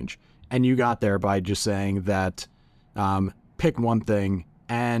behavioral change? And you got there by just saying that pick one thing.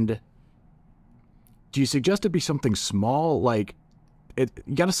 And do you suggest it be something small? Like,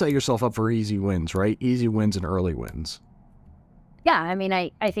 you got to set yourself up for easy wins, right? Easy wins and early wins. Yeah, I mean,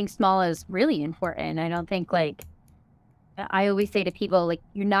 I think small is really important. I don't think, like, I always say to people, like,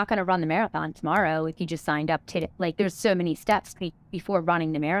 you're not going to run the marathon tomorrow if you just signed up to it. Like, there's so many steps before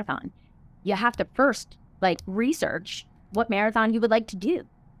running the marathon. You have to first, like, research what marathon you would like to do,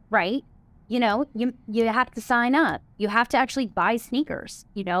 right? You have to sign up. You have to actually buy sneakers,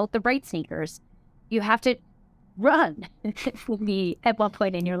 the right sneakers. You have to run at one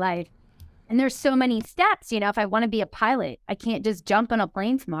point in your life. And there's so many steps, if I want to be a pilot, I can't just jump on a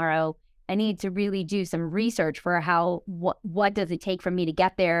plane tomorrow. I need to really do some research for what does it take for me to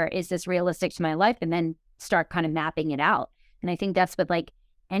get there? Is this realistic to my life? And then start kind of mapping it out. And I think that's with like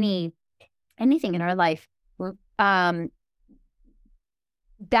anything in our life.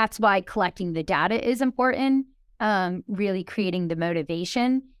 That's why collecting the data is important, really creating the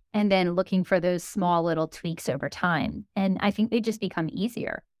motivation, and then looking for those small little tweaks over time. And I think they just become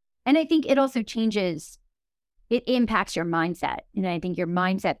easier. And I think it also it impacts your mindset. And I think your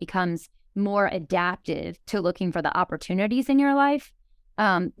mindset becomes more adaptive to looking for the opportunities in your life.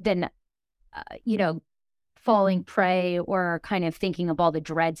 than, you know, falling prey or kind of thinking of all the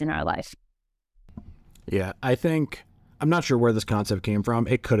dreads in our life. Yeah, I think, I'm not sure where this concept came from.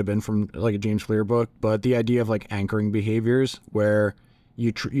 It could have been from like a James Clear book, but the idea of like anchoring behaviors where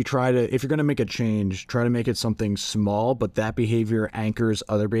you try to, if you're going to make a change, try to make it something small, but that behavior anchors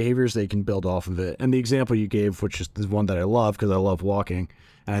other behaviors they can build off of it. And the example you gave, which is the one that I love because I love walking,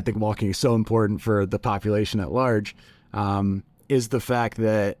 and I think walking is so important for the population at large, is the fact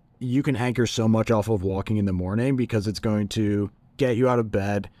that you can anchor so much off of walking in the morning because it's going to get you out of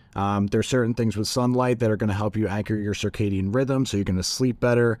bed. There's certain things with sunlight that are going to help you anchor your circadian rhythm so you're going to sleep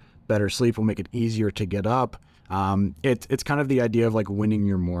better. Better sleep will make it easier to get up. It's kind of the idea of like winning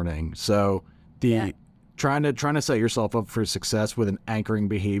your morning. So trying to set yourself up for success with an anchoring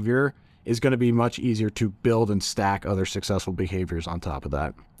behavior is going to be much easier to build and stack other successful behaviors on top of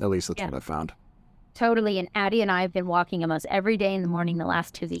that. At least that's what I found. Totally. And Addie and I have been walking almost every day in the morning the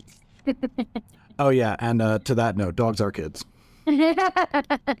last 2 weeks. Oh yeah. And to that note, dogs are kids.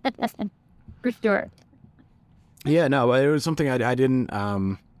 For sure. Yeah, no, it was something I didn't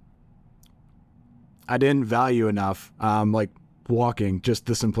value enough, like walking, just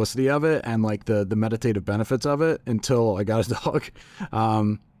the simplicity of it and like the meditative benefits of it until I got a dog.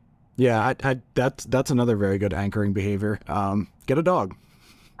 Yeah, that's another very good anchoring behavior. Get a dog.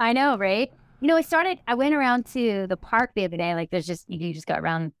 I know, right? You know, I went around to the park the other day, like you just got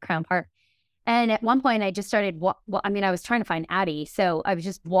around Crown Park. And at one point I just started, I was trying to find Addie. So I was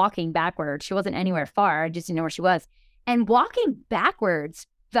just walking backwards. She wasn't anywhere far. I just didn't know where she was. And walking backwards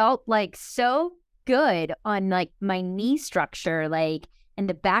felt like so good on like my knee structure, like, and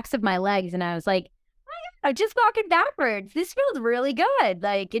the backs of my legs. And I was like, I'm just walking backwards. This feels really good.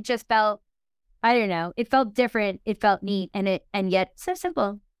 Like it just felt, I don't know. It felt different. It felt neat and yet so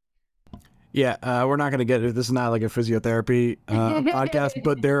simple. Yeah, we're not going to get, this is not like a physiotherapy podcast,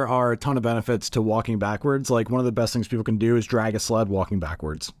 but there are a ton of benefits to walking backwards. Like one of the best things people can do is drag a sled walking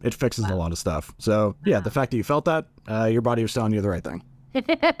backwards. It fixes a lot of stuff. So yeah, the fact that you felt that, your body was telling you the right thing.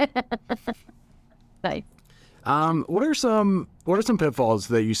 Nice. What are some pitfalls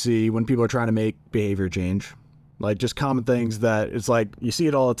that you see when people are trying to make behavior change? Like just common things that it's like you see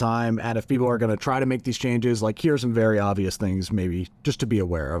it all the time. And if people are going to try to make these changes, like here's some very obvious things maybe just to be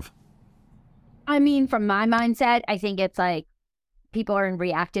aware of. I mean, from my mindset, I think it's like people are in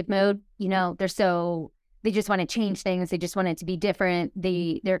reactive mode. You know, they just want to change things. They just want it to be different.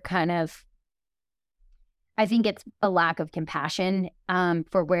 They're kind of, I think it's a lack of compassion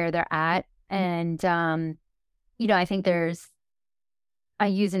for where they're at. And, you know, I think I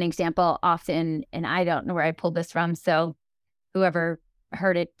use an example often, and I don't know where I pulled this from. So whoever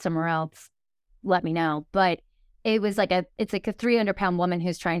heard it somewhere else, let me know. But it's like a 300-pound woman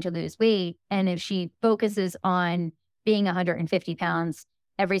who's trying to lose weight. And if she focuses on being 150 pounds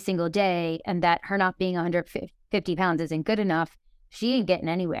every single day and that her not being 150 pounds isn't good enough, she ain't getting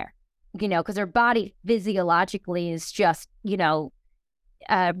anywhere, you know, because her body physiologically is just, you know,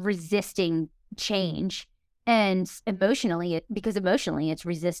 resisting change. And emotionally it's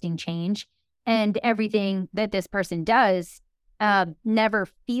resisting change. And everything that this person does never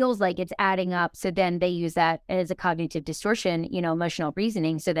feels like it's adding up. So then they use that as a cognitive distortion, you know, emotional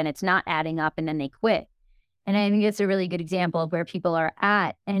reasoning. So then it's not adding up and then they quit. And I think it's a really good example of where people are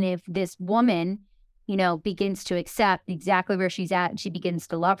at. And if this woman, you know, begins to accept exactly where she's at, and she begins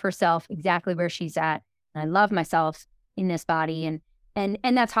to love herself exactly where she's at, and I love myself in this body. And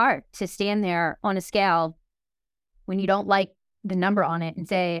that's hard to stand there on a scale when you don't like the number on it and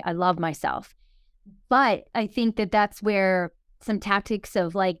say, I love myself. But I think that that's where some tactics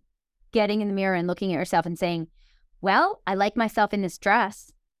of like getting in the mirror and looking at yourself and saying, well, I like myself in this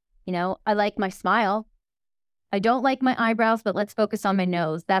dress. You know, I like my smile. I don't like my eyebrows, but let's focus on my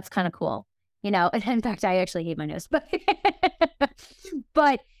nose. That's kind of cool. You know, and in fact, I actually hate my nose,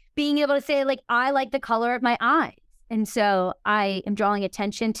 but being able to say like, I like the color of my eyes. And so I am drawing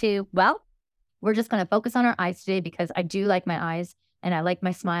attention to, well, we're just going to focus on our eyes today because I do like my eyes and I like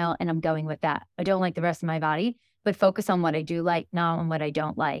my smile and I'm going with that. I don't like the rest of my body, but focus on what I do like, not on what I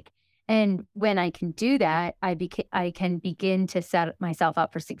don't like. And when I can do that, I can begin to set myself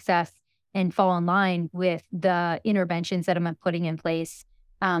up for success and fall in line with the interventions that I'm putting in place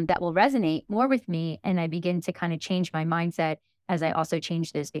that will resonate more with me. And I begin to kind of change my mindset as I also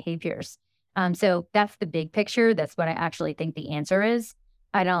change those behaviors. So that's the big picture. That's what I actually think the answer is.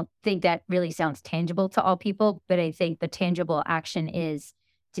 I don't think that really sounds tangible to all people, but I think the tangible action is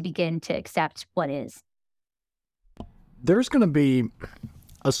to begin to accept what is. There's going to be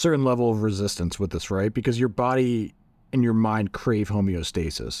a certain level of resistance with this, right? Because your body and your mind crave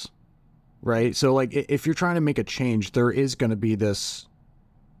homeostasis, right? So like if you're trying to make a change, there is going to be this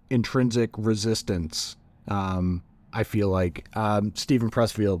intrinsic resistance. I feel like Stephen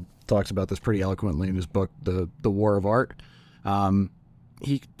Pressfield talks about this pretty eloquently in his book, The War of Art.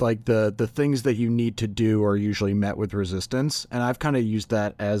 He like the things that you need to do are usually met with resistance, and I've kind of used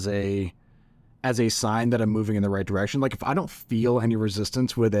that as a sign that I'm moving in the right direction. Like if I don't feel any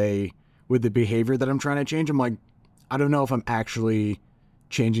resistance with the behavior that I'm trying to change, I'm like, I don't know if I'm actually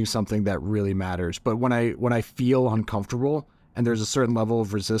changing something that really matters. But when I feel uncomfortable and there's a certain level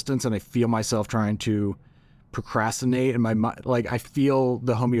of resistance and I feel myself trying to procrastinate and my mind, like I feel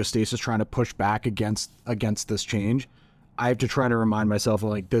the homeostasis trying to push back against this change, I have to try to remind myself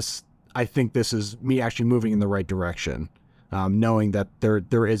like this, I think this is me actually moving in the right direction. Knowing that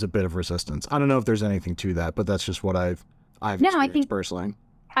there is a bit of resistance. I don't know if there's anything to that, but that's just what I've experienced personally.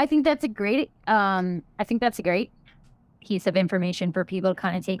 I think that's a great piece of information for people to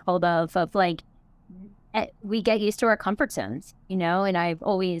kind of take hold of like, we get used to our comfort zones, you know, and I've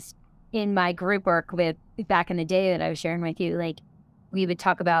always, in my group work with back in the day that I was sharing with you, like we would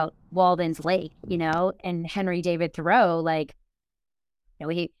talk about Walden's Lake, you know, and Henry David Thoreau, like, you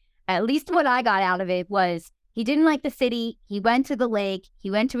know, at least what I got out of it was he didn't like the city. He went to the lake,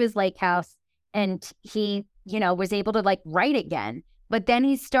 he went to his lake house, and he, you know, was able to like write again. But then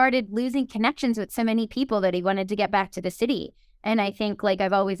he started losing connections with so many people that he wanted to get back to the city. And I think, like,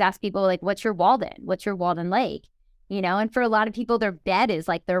 I've always asked people, like, what's your Walden? What's your Walden Lake? You know, and for a lot of people, their bed is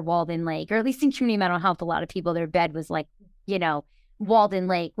like their Walden Lake, or at least in community mental health, a lot of people, their bed was like, you know, Walden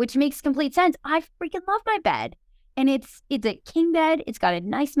Lake, which makes complete sense. I freaking love my bed. And it's a king bed. It's got a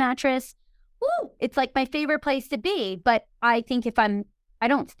nice mattress. Woo! It's like my favorite place to be. But I think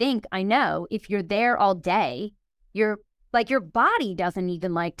I know if you're there all day, you're like, your body doesn't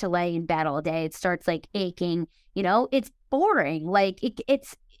even like to lay in bed all day. It starts like aching, you know, it's boring. Like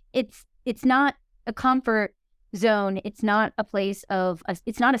it's not a comfort zone. It's not a place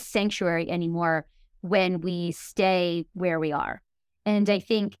it's not a sanctuary anymore when we stay where we are. And I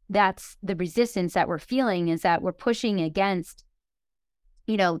think that's the resistance that we're feeling, is that we're pushing against,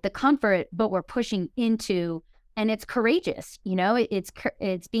 you know, the comfort, but we're pushing into, and it's courageous, you know,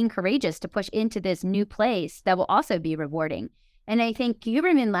 it's being courageous to push into this new place that will also be rewarding. And I think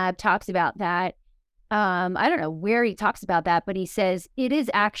Huberman Lab talks about that. I don't know where he talks about that, but he says it is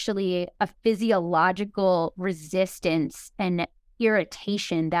actually a physiological resistance and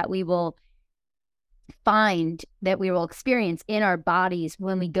irritation that we will find, that we will experience in our bodies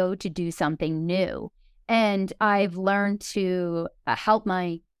when we go to do something new. And I've learned to help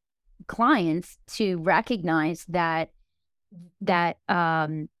my clients to recognize that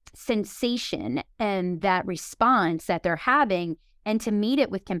sensation and that response that they're having, and to meet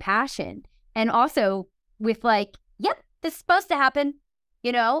it with compassion, and also with like, yep, this is supposed to happen,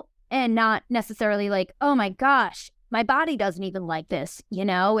 you know, and not necessarily like, oh my gosh, my body doesn't even like this, you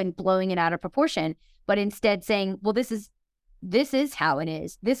know, and blowing it out of proportion, but instead saying, well, this is how it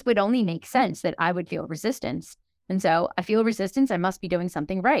is. This would only make sense that I would feel resistance. And so I feel resistance, I must be doing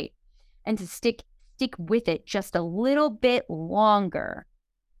something right. And to stick with it just a little bit longer.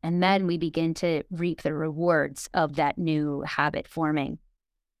 And then we begin to reap the rewards of that new habit forming.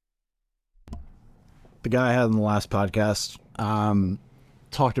 The guy I had in the last podcast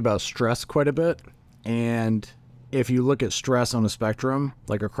talked about stress quite a bit. And if you look at stress on a spectrum,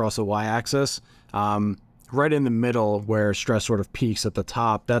 like across a y-axis, right in the middle where stress sort of peaks at the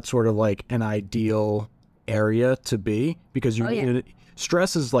top, that's sort of like an ideal area to be, because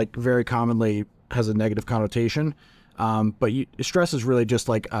stress is like very commonly has a negative connotation. But stress is really just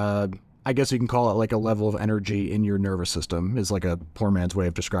like, I guess you can call it like a level of energy in your nervous system, is like a poor man's way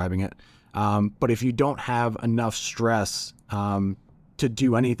of describing it. But if you don't have enough stress to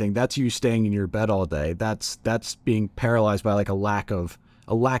do anything, that's you staying in your bed all day. That's being paralyzed by like a lack of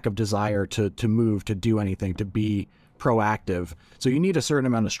desire to move, to do anything, to be proactive. So you need a certain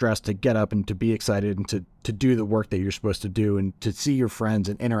amount of stress to get up and to be excited and to do the work that you're supposed to do, and to see your friends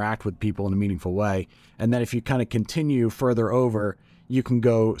and interact with people in a meaningful way. And then if you kind of continue further over, you can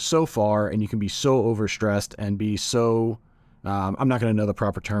go so far and you can be so overstressed and be so, I'm not going to know the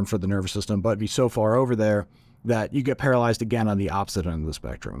proper term for the nervous system, but be so far over there that you get paralyzed again on the opposite end of the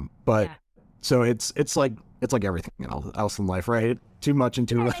spectrum. But so it's like everything else in life, right? Too much and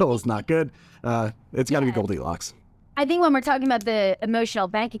too little is not good. It's got to be Goldilocks. I think when we're talking about the emotional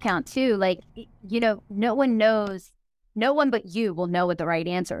bank account too, like, you know, no one but you will know what the right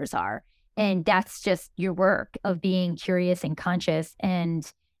answers are. And that's just your work of being curious and conscious and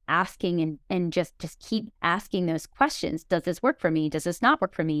asking and just keep asking those questions. Does this work for me? Does this not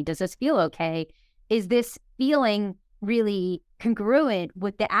work for me? Does this feel okay? Is this feeling really congruent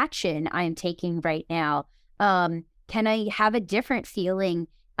with the action I am taking right now? Can I have a different feeling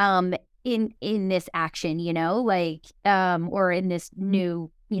in this action, or in this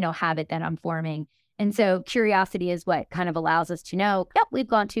new, habit that I'm forming. And so curiosity is what kind of allows us to know, yep, we've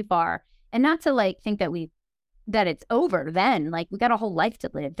gone too far. And not to think that it's over then. We got a whole life to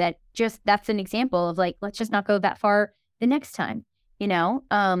live. That's an example of let's just not go that far the next time,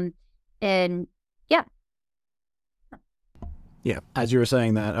 and yeah. Yeah, as you were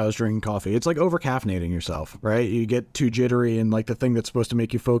saying that, I was drinking coffee. It's like over-caffeinating yourself, right? You get too jittery, and the thing that's supposed to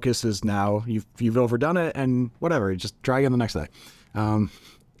make you focus is now you've overdone it, and whatever, you just try again the next day.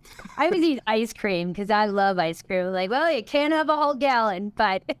 I always eat ice cream because I love ice cream. Well, you can't have a whole gallon,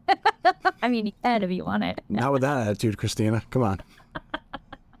 but I mean, you can if you want it. Not with that attitude, Christina. Come on.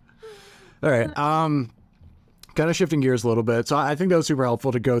 All right. Kind of shifting gears a little bit. So I think that was super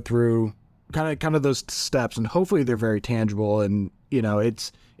helpful to go through kind of those steps, and hopefully they're very tangible. And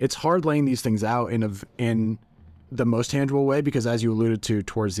it's hard laying these things out in the most tangible way, because as you alluded to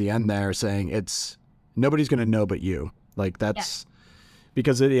towards the end there, saying nobody's going to know but you. That's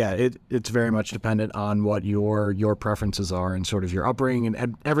because it's very much dependent on what your preferences are, and sort of your upbringing,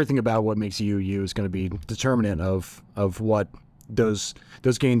 and everything about what makes you is going to be determinant of what those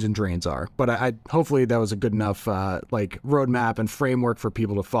gains and drains are. But I hopefully that was a good enough roadmap and framework for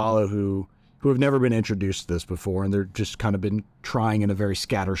people to follow who have never been introduced to this before, and they're just kind of been trying in a very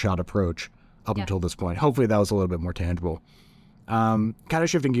scattershot approach up until this point. Hopefully that was a little bit more tangible. Kind of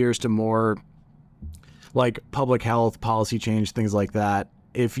shifting gears to more public health policy change, things like that.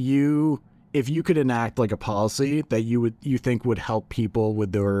 If you could enact a policy that you think would help people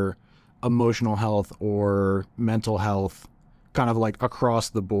with their emotional health or mental health, kind of across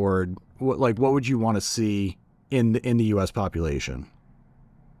the board, what would you want to see in the U.S. population?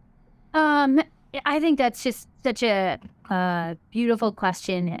 I think that's just such a beautiful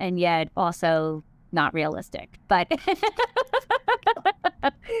question, and yet also not realistic. But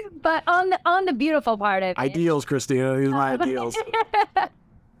but on the beautiful part of it, ideals, Christina, these are my ideals.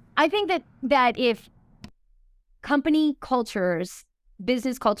 I think that if company cultures,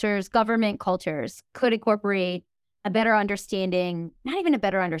 business cultures, government cultures could incorporate a better understanding, not even a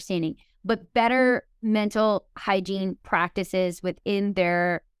better understanding, but better mental hygiene practices within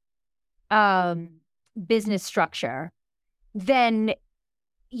their business structure, then,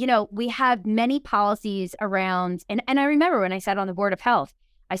 we have many policies around, and I remember when I sat on the Board of Health,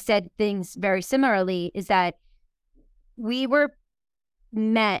 I said things very similarly, is that we were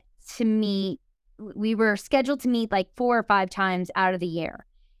scheduled to meet 4 or 5 times out of the year.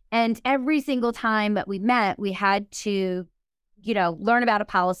 And every single time that we met, we had to, learn about a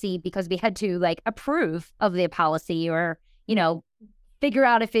policy, because we had to approve of the policy, or, figure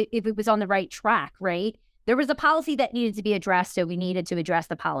out if it was on the right track, right? There was a policy that needed to be addressed, so we needed to address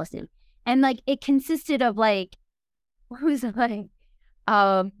the policy. And it consisted of what was it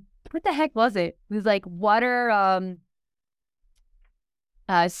what the heck was it? It was water,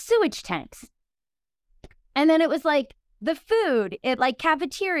 sewage tanks. And then it was the food at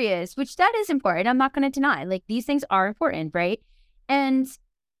cafeterias, which that is important. I'm not going to deny, these things are important, right? And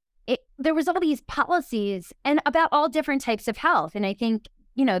there was all these policies and about all different types of health. And I think,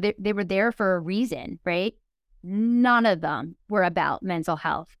 they were there for a reason, right? None of them were about mental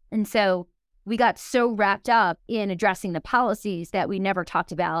health. And so we got so wrapped up in addressing the policies that we never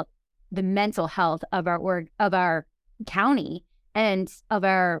talked about the mental health of our county and of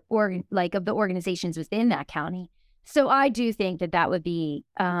our of the organizations within that county. So I do think that would be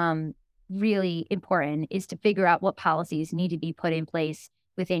really important, is to figure out what policies need to be put in place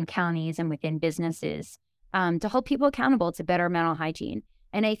within counties and within businesses to hold people accountable to better mental hygiene.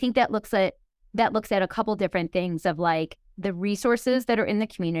 And I think that looks at a couple different things of the resources that are in the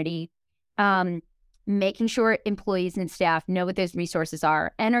community, making sure employees and staff know what those resources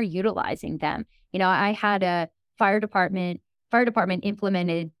are and are utilizing them. I had a fire department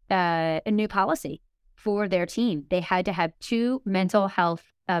implemented a new policy for their team. They had to have 2 mental health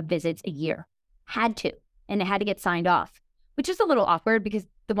visits a year. Had to. And it had to get signed off, which is a little awkward, because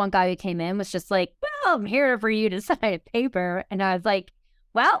the one guy who came in was just well, I'm here for you to sign a paper. And I was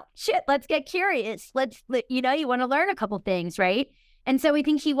well, shit, let's get curious. You want to learn a couple things, right? And so I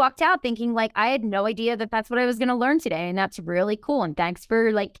think he walked out thinking I had no idea that that's what I was going to learn today. And that's really cool. And thanks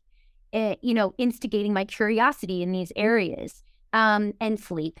for instigating my curiosity in these areas. And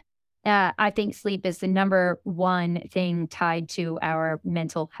sleep. I think sleep is the number one thing tied to our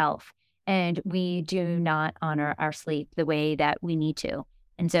mental health. And we do not honor our sleep the way that we need to.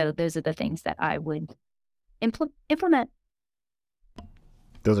 And so those are the things that I would implement.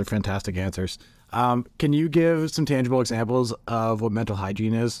 Those are fantastic answers. Can you give some tangible examples of what mental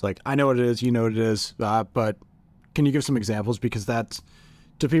hygiene is? I know what it is, you know what it is, but can you give some examples? Because that's,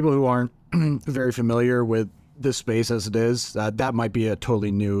 to people who aren't very familiar with this space as it is, that might be a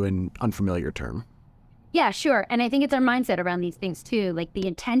totally new and unfamiliar term. Yeah, sure. And I think it's our mindset around these things too. Like the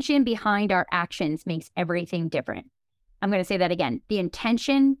intention behind our actions makes everything different. I'm going to say that again. The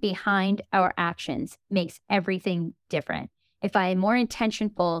intention behind our actions makes everything different. If I am more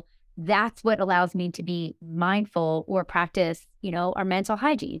intentionful, that's what allows me to be mindful or practice, our mental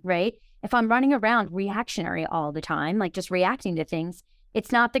hygiene, right? If I'm running around reactionary all the time, like just reacting to things,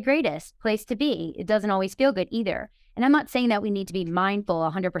 it's not the greatest place to be. It doesn't always feel good either. And I'm not saying that we need to be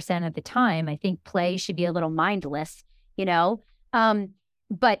mindful 100% of the time. I think play should be a little mindless,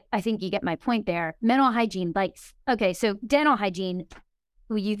 but I think you get my point there. Mental hygiene, so dental hygiene,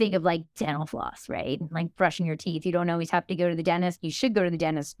 you think of like dental floss, right? Like brushing your teeth. You don't always have to go to the dentist. You should go to the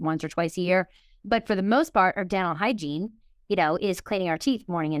dentist once or twice a year. But for the most part, our dental hygiene, is cleaning our teeth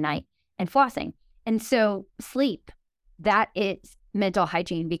morning and night and flossing. And so sleep, that is mental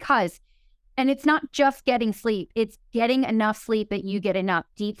hygiene and it's not just getting sleep, it's getting enough sleep that you get enough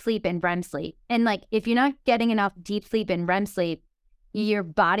deep sleep and REM sleep. And like, if you're not getting enough deep sleep and REM sleep, your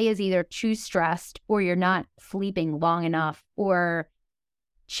body is either too stressed or you're not sleeping long enough. Or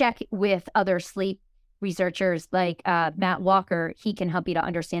check with other sleep researchers like Matt Walker. He can help you to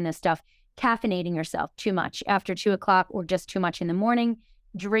understand this stuff. Caffeinating yourself too much after 2:00 or just too much in the morning,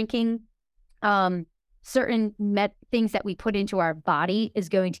 drinking, certain things that we put into our body is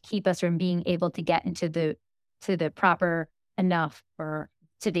going to keep us from being able to get into the proper enough or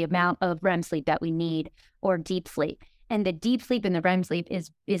to the amount of REM sleep that we need, or deep sleep. And the deep sleep and the REM sleep is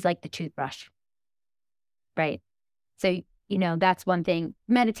like the toothbrush, right? So, that's one thing.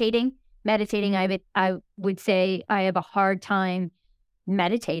 Meditating, I would say I have a hard time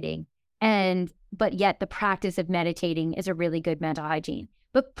meditating, but yet the practice of meditating is a really good mental hygiene.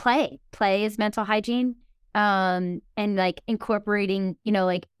 But play is mental hygiene. And like incorporating,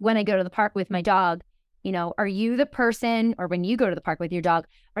 like when I go to the park with my dog, are you the person, or when you go to the park with your dog,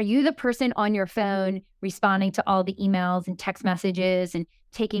 are you the person on your phone responding to all the emails and text messages and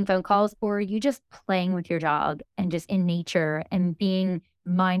taking phone calls? Or are you just playing with your dog and just in nature and being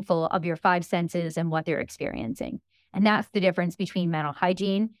mindful of your 5 senses and what they're experiencing? And that's the difference between mental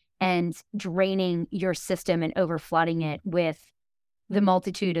hygiene and draining your system and overflooding it with the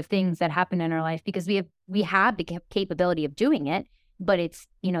multitude of things that happen in our life, because we have the capability of doing it, but it's,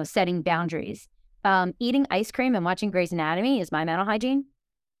 setting boundaries. Eating ice cream and watching Grey's Anatomy is my mental hygiene.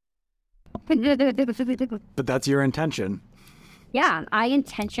 But that's your intention. Yeah, I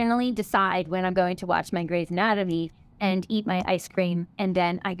intentionally decide when I'm going to watch my Grey's Anatomy and eat my ice cream, and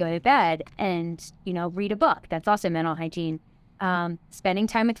then I go to bed and, read a book. That's also mental hygiene. Spending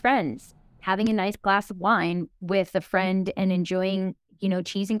time with friends, having a nice glass of wine with a friend and enjoying,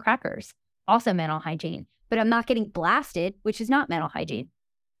 cheese and crackers, also mental hygiene. But I'm not getting blasted, which is not mental hygiene,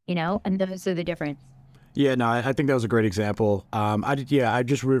 and those are the difference. Yeah, no, I think that was a great example. I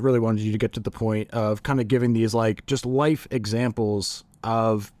just really wanted you to get to the point of kind of giving these like just life examples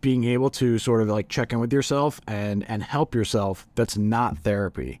of being able to sort of like check in with yourself and help yourself. That's not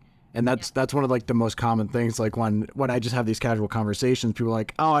therapy. And that's one of like the most common things. Like when I just have these casual conversations, people are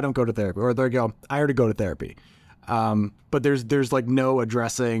like, oh, I don't go to therapy, or they go, I already go to therapy. But there's like no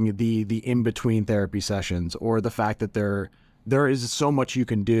addressing the in between therapy sessions, or the fact that there is so much you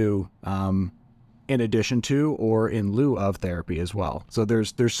can do in addition to or in lieu of therapy as well. So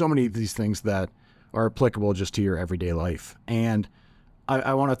there's so many of these things that are applicable just to your everyday life. And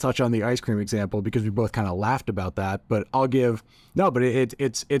I want to touch on the ice cream example because we both kind of laughed about that, but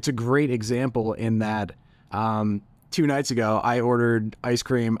it's a great example in that 2 nights ago I ordered ice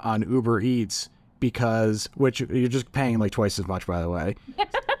cream on Uber Eats which you're just paying like twice as much, by the way.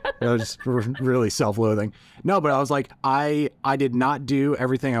 It was really self-loathing. No, but I was like, I did not do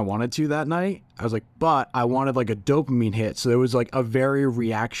everything I wanted to that night. I was like, but I wanted like a dopamine hit. So it was like a very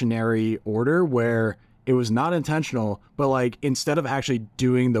reactionary order where it was not intentional, but like instead of actually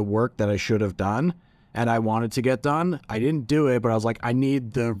doing the work that I should have done and I wanted to get done, I didn't do it, but I was like, I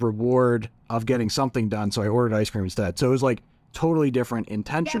need the reward of getting something done. So I ordered ice cream instead. So it was like totally different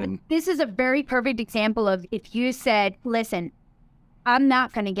intention. Yeah, this is a very perfect example of if you said, listen, I'm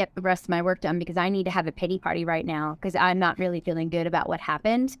not going to get the rest of my work done because I need to have a pity party right now because I'm not really feeling good about what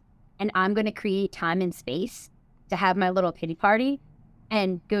happened. And I'm going to create time and space to have my little pity party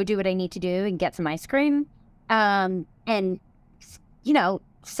and go do what I need to do and get some ice cream. And,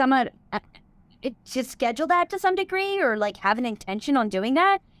 just schedule that to some degree, or like have an intention on doing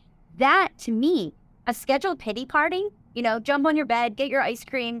that. That to me, a scheduled pity party, jump on your bed, get your ice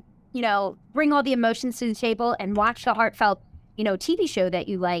cream, bring all the emotions to the table and watch the heartfelt TV show that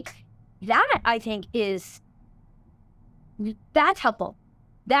you like. That I think that's helpful.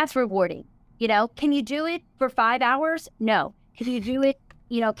 That's rewarding. Can you do it for 5 hours? No. Can you do it?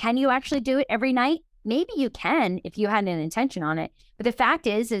 Can you actually do it every night? Maybe you can if you had an intention on it. But the fact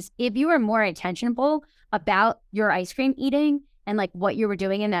is if you were more intentional about your ice cream eating and like what you were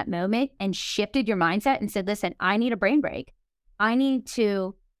doing in that moment and shifted your mindset and said, listen, I need a brain break. I need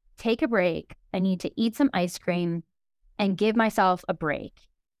to take a break. I need to eat some ice cream and give myself a break.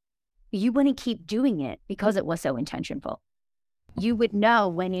 You wouldn't keep doing it because it was so intentional. You would know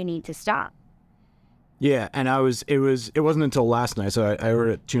when you need to stop. Yeah, and it wasn't until last night. So I heard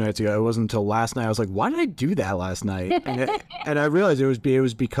it 2 nights ago. It wasn't until last night. I was like, why did I do that last night? And I realized it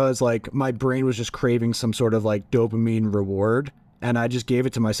was because like my brain was just craving some sort of like dopamine reward, and I just gave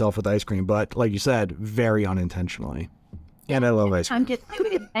it to myself with ice cream. But like you said, very unintentionally. And I love ice cream.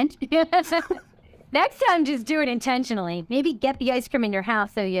 Next time, just do it intentionally. Maybe get the ice cream in your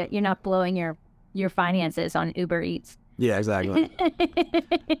house so you're not blowing your finances on Uber Eats. Yeah, exactly.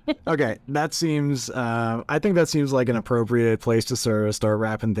 Okay, that seems, I think that seems like an appropriate place to sort of start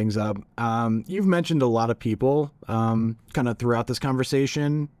wrapping things up. You've mentioned a lot of people kind of throughout this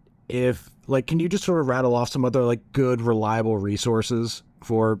conversation. Can you just sort of rattle off some other like good, reliable resources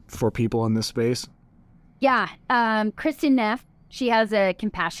for people in this space? Yeah, Christina, she has a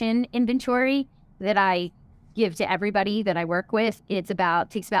compassion inventory that I give to everybody that I work with. Takes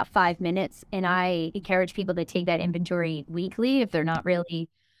about 5 minutes. And I encourage people to take that inventory weekly if they're not really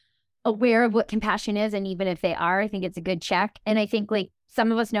aware of what compassion is. And even if they are, I think it's a good check. And I think like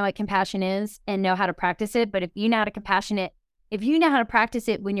some of us know what compassion is and know how to practice it. But if you know how to practice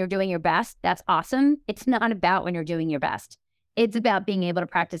it when you're doing your best, that's awesome. It's not about when you're doing your best. It's about being able to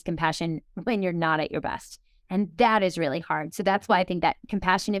practice compassion when you're not at your best. And that is really hard. So that's why I think that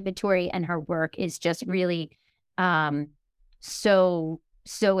compassion inventory and her work is just really so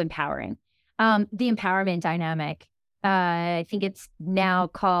empowering. The empowerment dynamic, I think it's now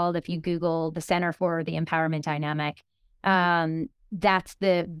called, if you Google the Center for the Empowerment Dynamic, that's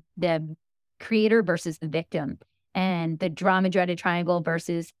the creator versus the victim, and the drama dreaded triangle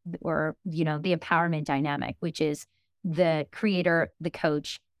versus, or the empowerment dynamic, which is the creator, the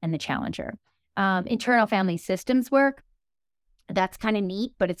coach, and the challenger. Internal family systems work, that's kind of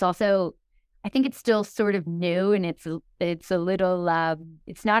neat, but it's also, I think it's still sort of new, and it's a little,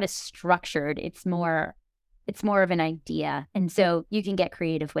 it's not as structured. It's more of an idea. And so you can get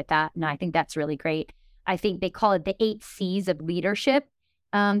creative with that. And I think that's really great. I think they call it the 8 C's of leadership.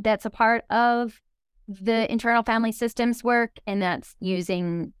 That's a part of the internal family systems work. And that's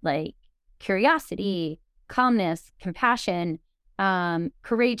using like curiosity, calmness, compassion,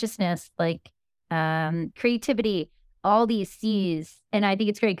 courageousness, like creativity, all these C's. And I think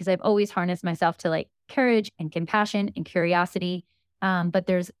it's great because I've always harnessed myself to like courage and compassion and curiosity. But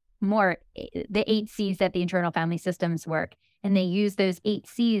there's more, the 8 C's that the internal family systems work. And they use those 8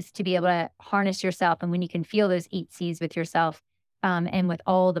 C's to be able to harness yourself. And when you can feel those 8 C's with yourself, and with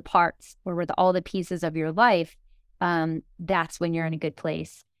all the parts or with all the pieces of your life, that's when you're in a good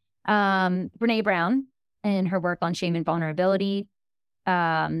place. Brene Brown and her work on shame and vulnerability.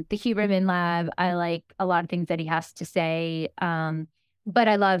 The Huberman Lab, I like a lot of things that he has to say. But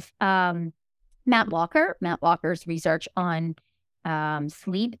I love Matt Walker. Matt Walker's research on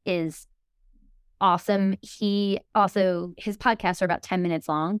sleep is awesome. His podcasts are about 10 minutes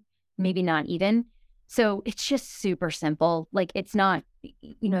long, maybe not even. So it's just super simple. Like it's not,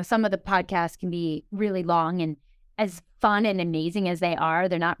 some of the podcasts can be really long, and as fun and amazing as they are,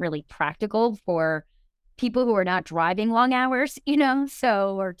 they're not really practical for people who are not driving long hours,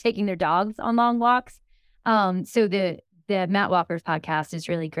 or taking their dogs on long walks. So the Matt Walker's podcast is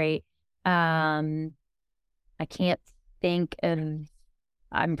really great. I can't think of,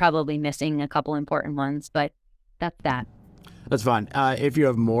 I'm probably missing a couple important ones, but that's that. That's fine. If you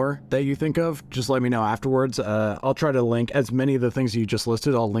have more that you think of, just let me know afterwards. I'll try to link as many of the things you just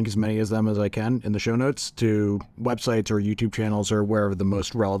listed. I'll link as many of them as I can in the show notes to websites or YouTube channels or wherever the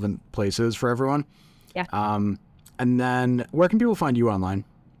most relevant place is for everyone. Yeah. And then where can people find you online?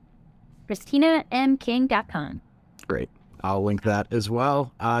 ChristinaMKing.com. Great. I'll link that as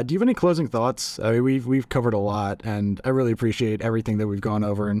well. Do you have any closing thoughts? I mean, we've covered a lot, and I really appreciate everything that we've gone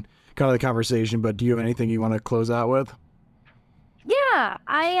over and kind of the conversation, but do you have anything you want to close out with? Yeah,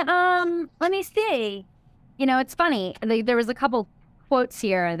 let me see. It's funny. There was a couple quotes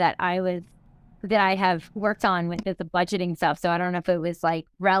here that I have worked on with the budgeting stuff. So I don't know if it was like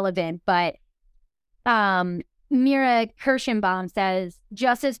relevant, but Mira Kirschenbaum says,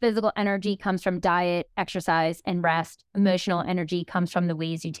 just as physical energy comes from diet, exercise, and rest, emotional energy comes from the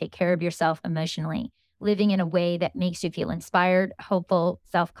ways you take care of yourself emotionally, living in a way that makes you feel inspired, hopeful,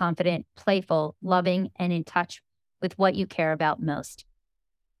 self-confident, playful, loving, and in touch with what you care about most.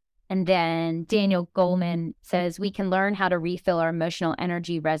 And then Daniel Goleman says, we can learn how to refill our emotional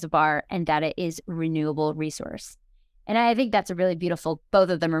energy reservoir and that it is a renewable resource. And I think that's a really beautiful, both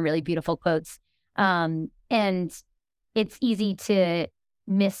of them are really beautiful quotes. And it's easy to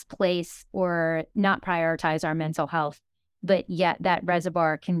misplace or not prioritize our mental health, but yet that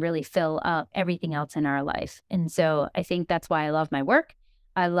reservoir can really fill up everything else in our life. And so I think that's why I love my work.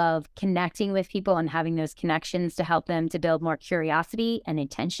 I love connecting with people and having those connections to help them to build more curiosity and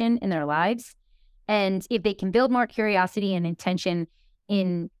intention in their lives. And if they can build more curiosity and intention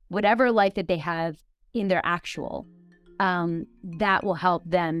in whatever life that they have in their actual, that will help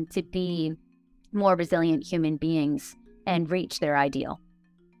them to be more resilient human beings and reach their ideal.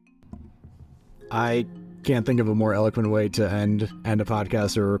 I can't think of a more eloquent way to end a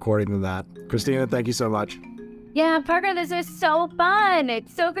podcast or a recording than that. Christina, thank you so much. Yeah, Parker, this is so fun.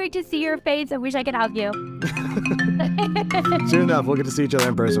 It's so great to see your face. I wish I could hug you. Soon enough, we'll get to see each other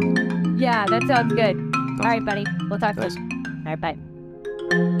in person. Yeah, that sounds good. All right, buddy. We'll talk soon. All right, bye.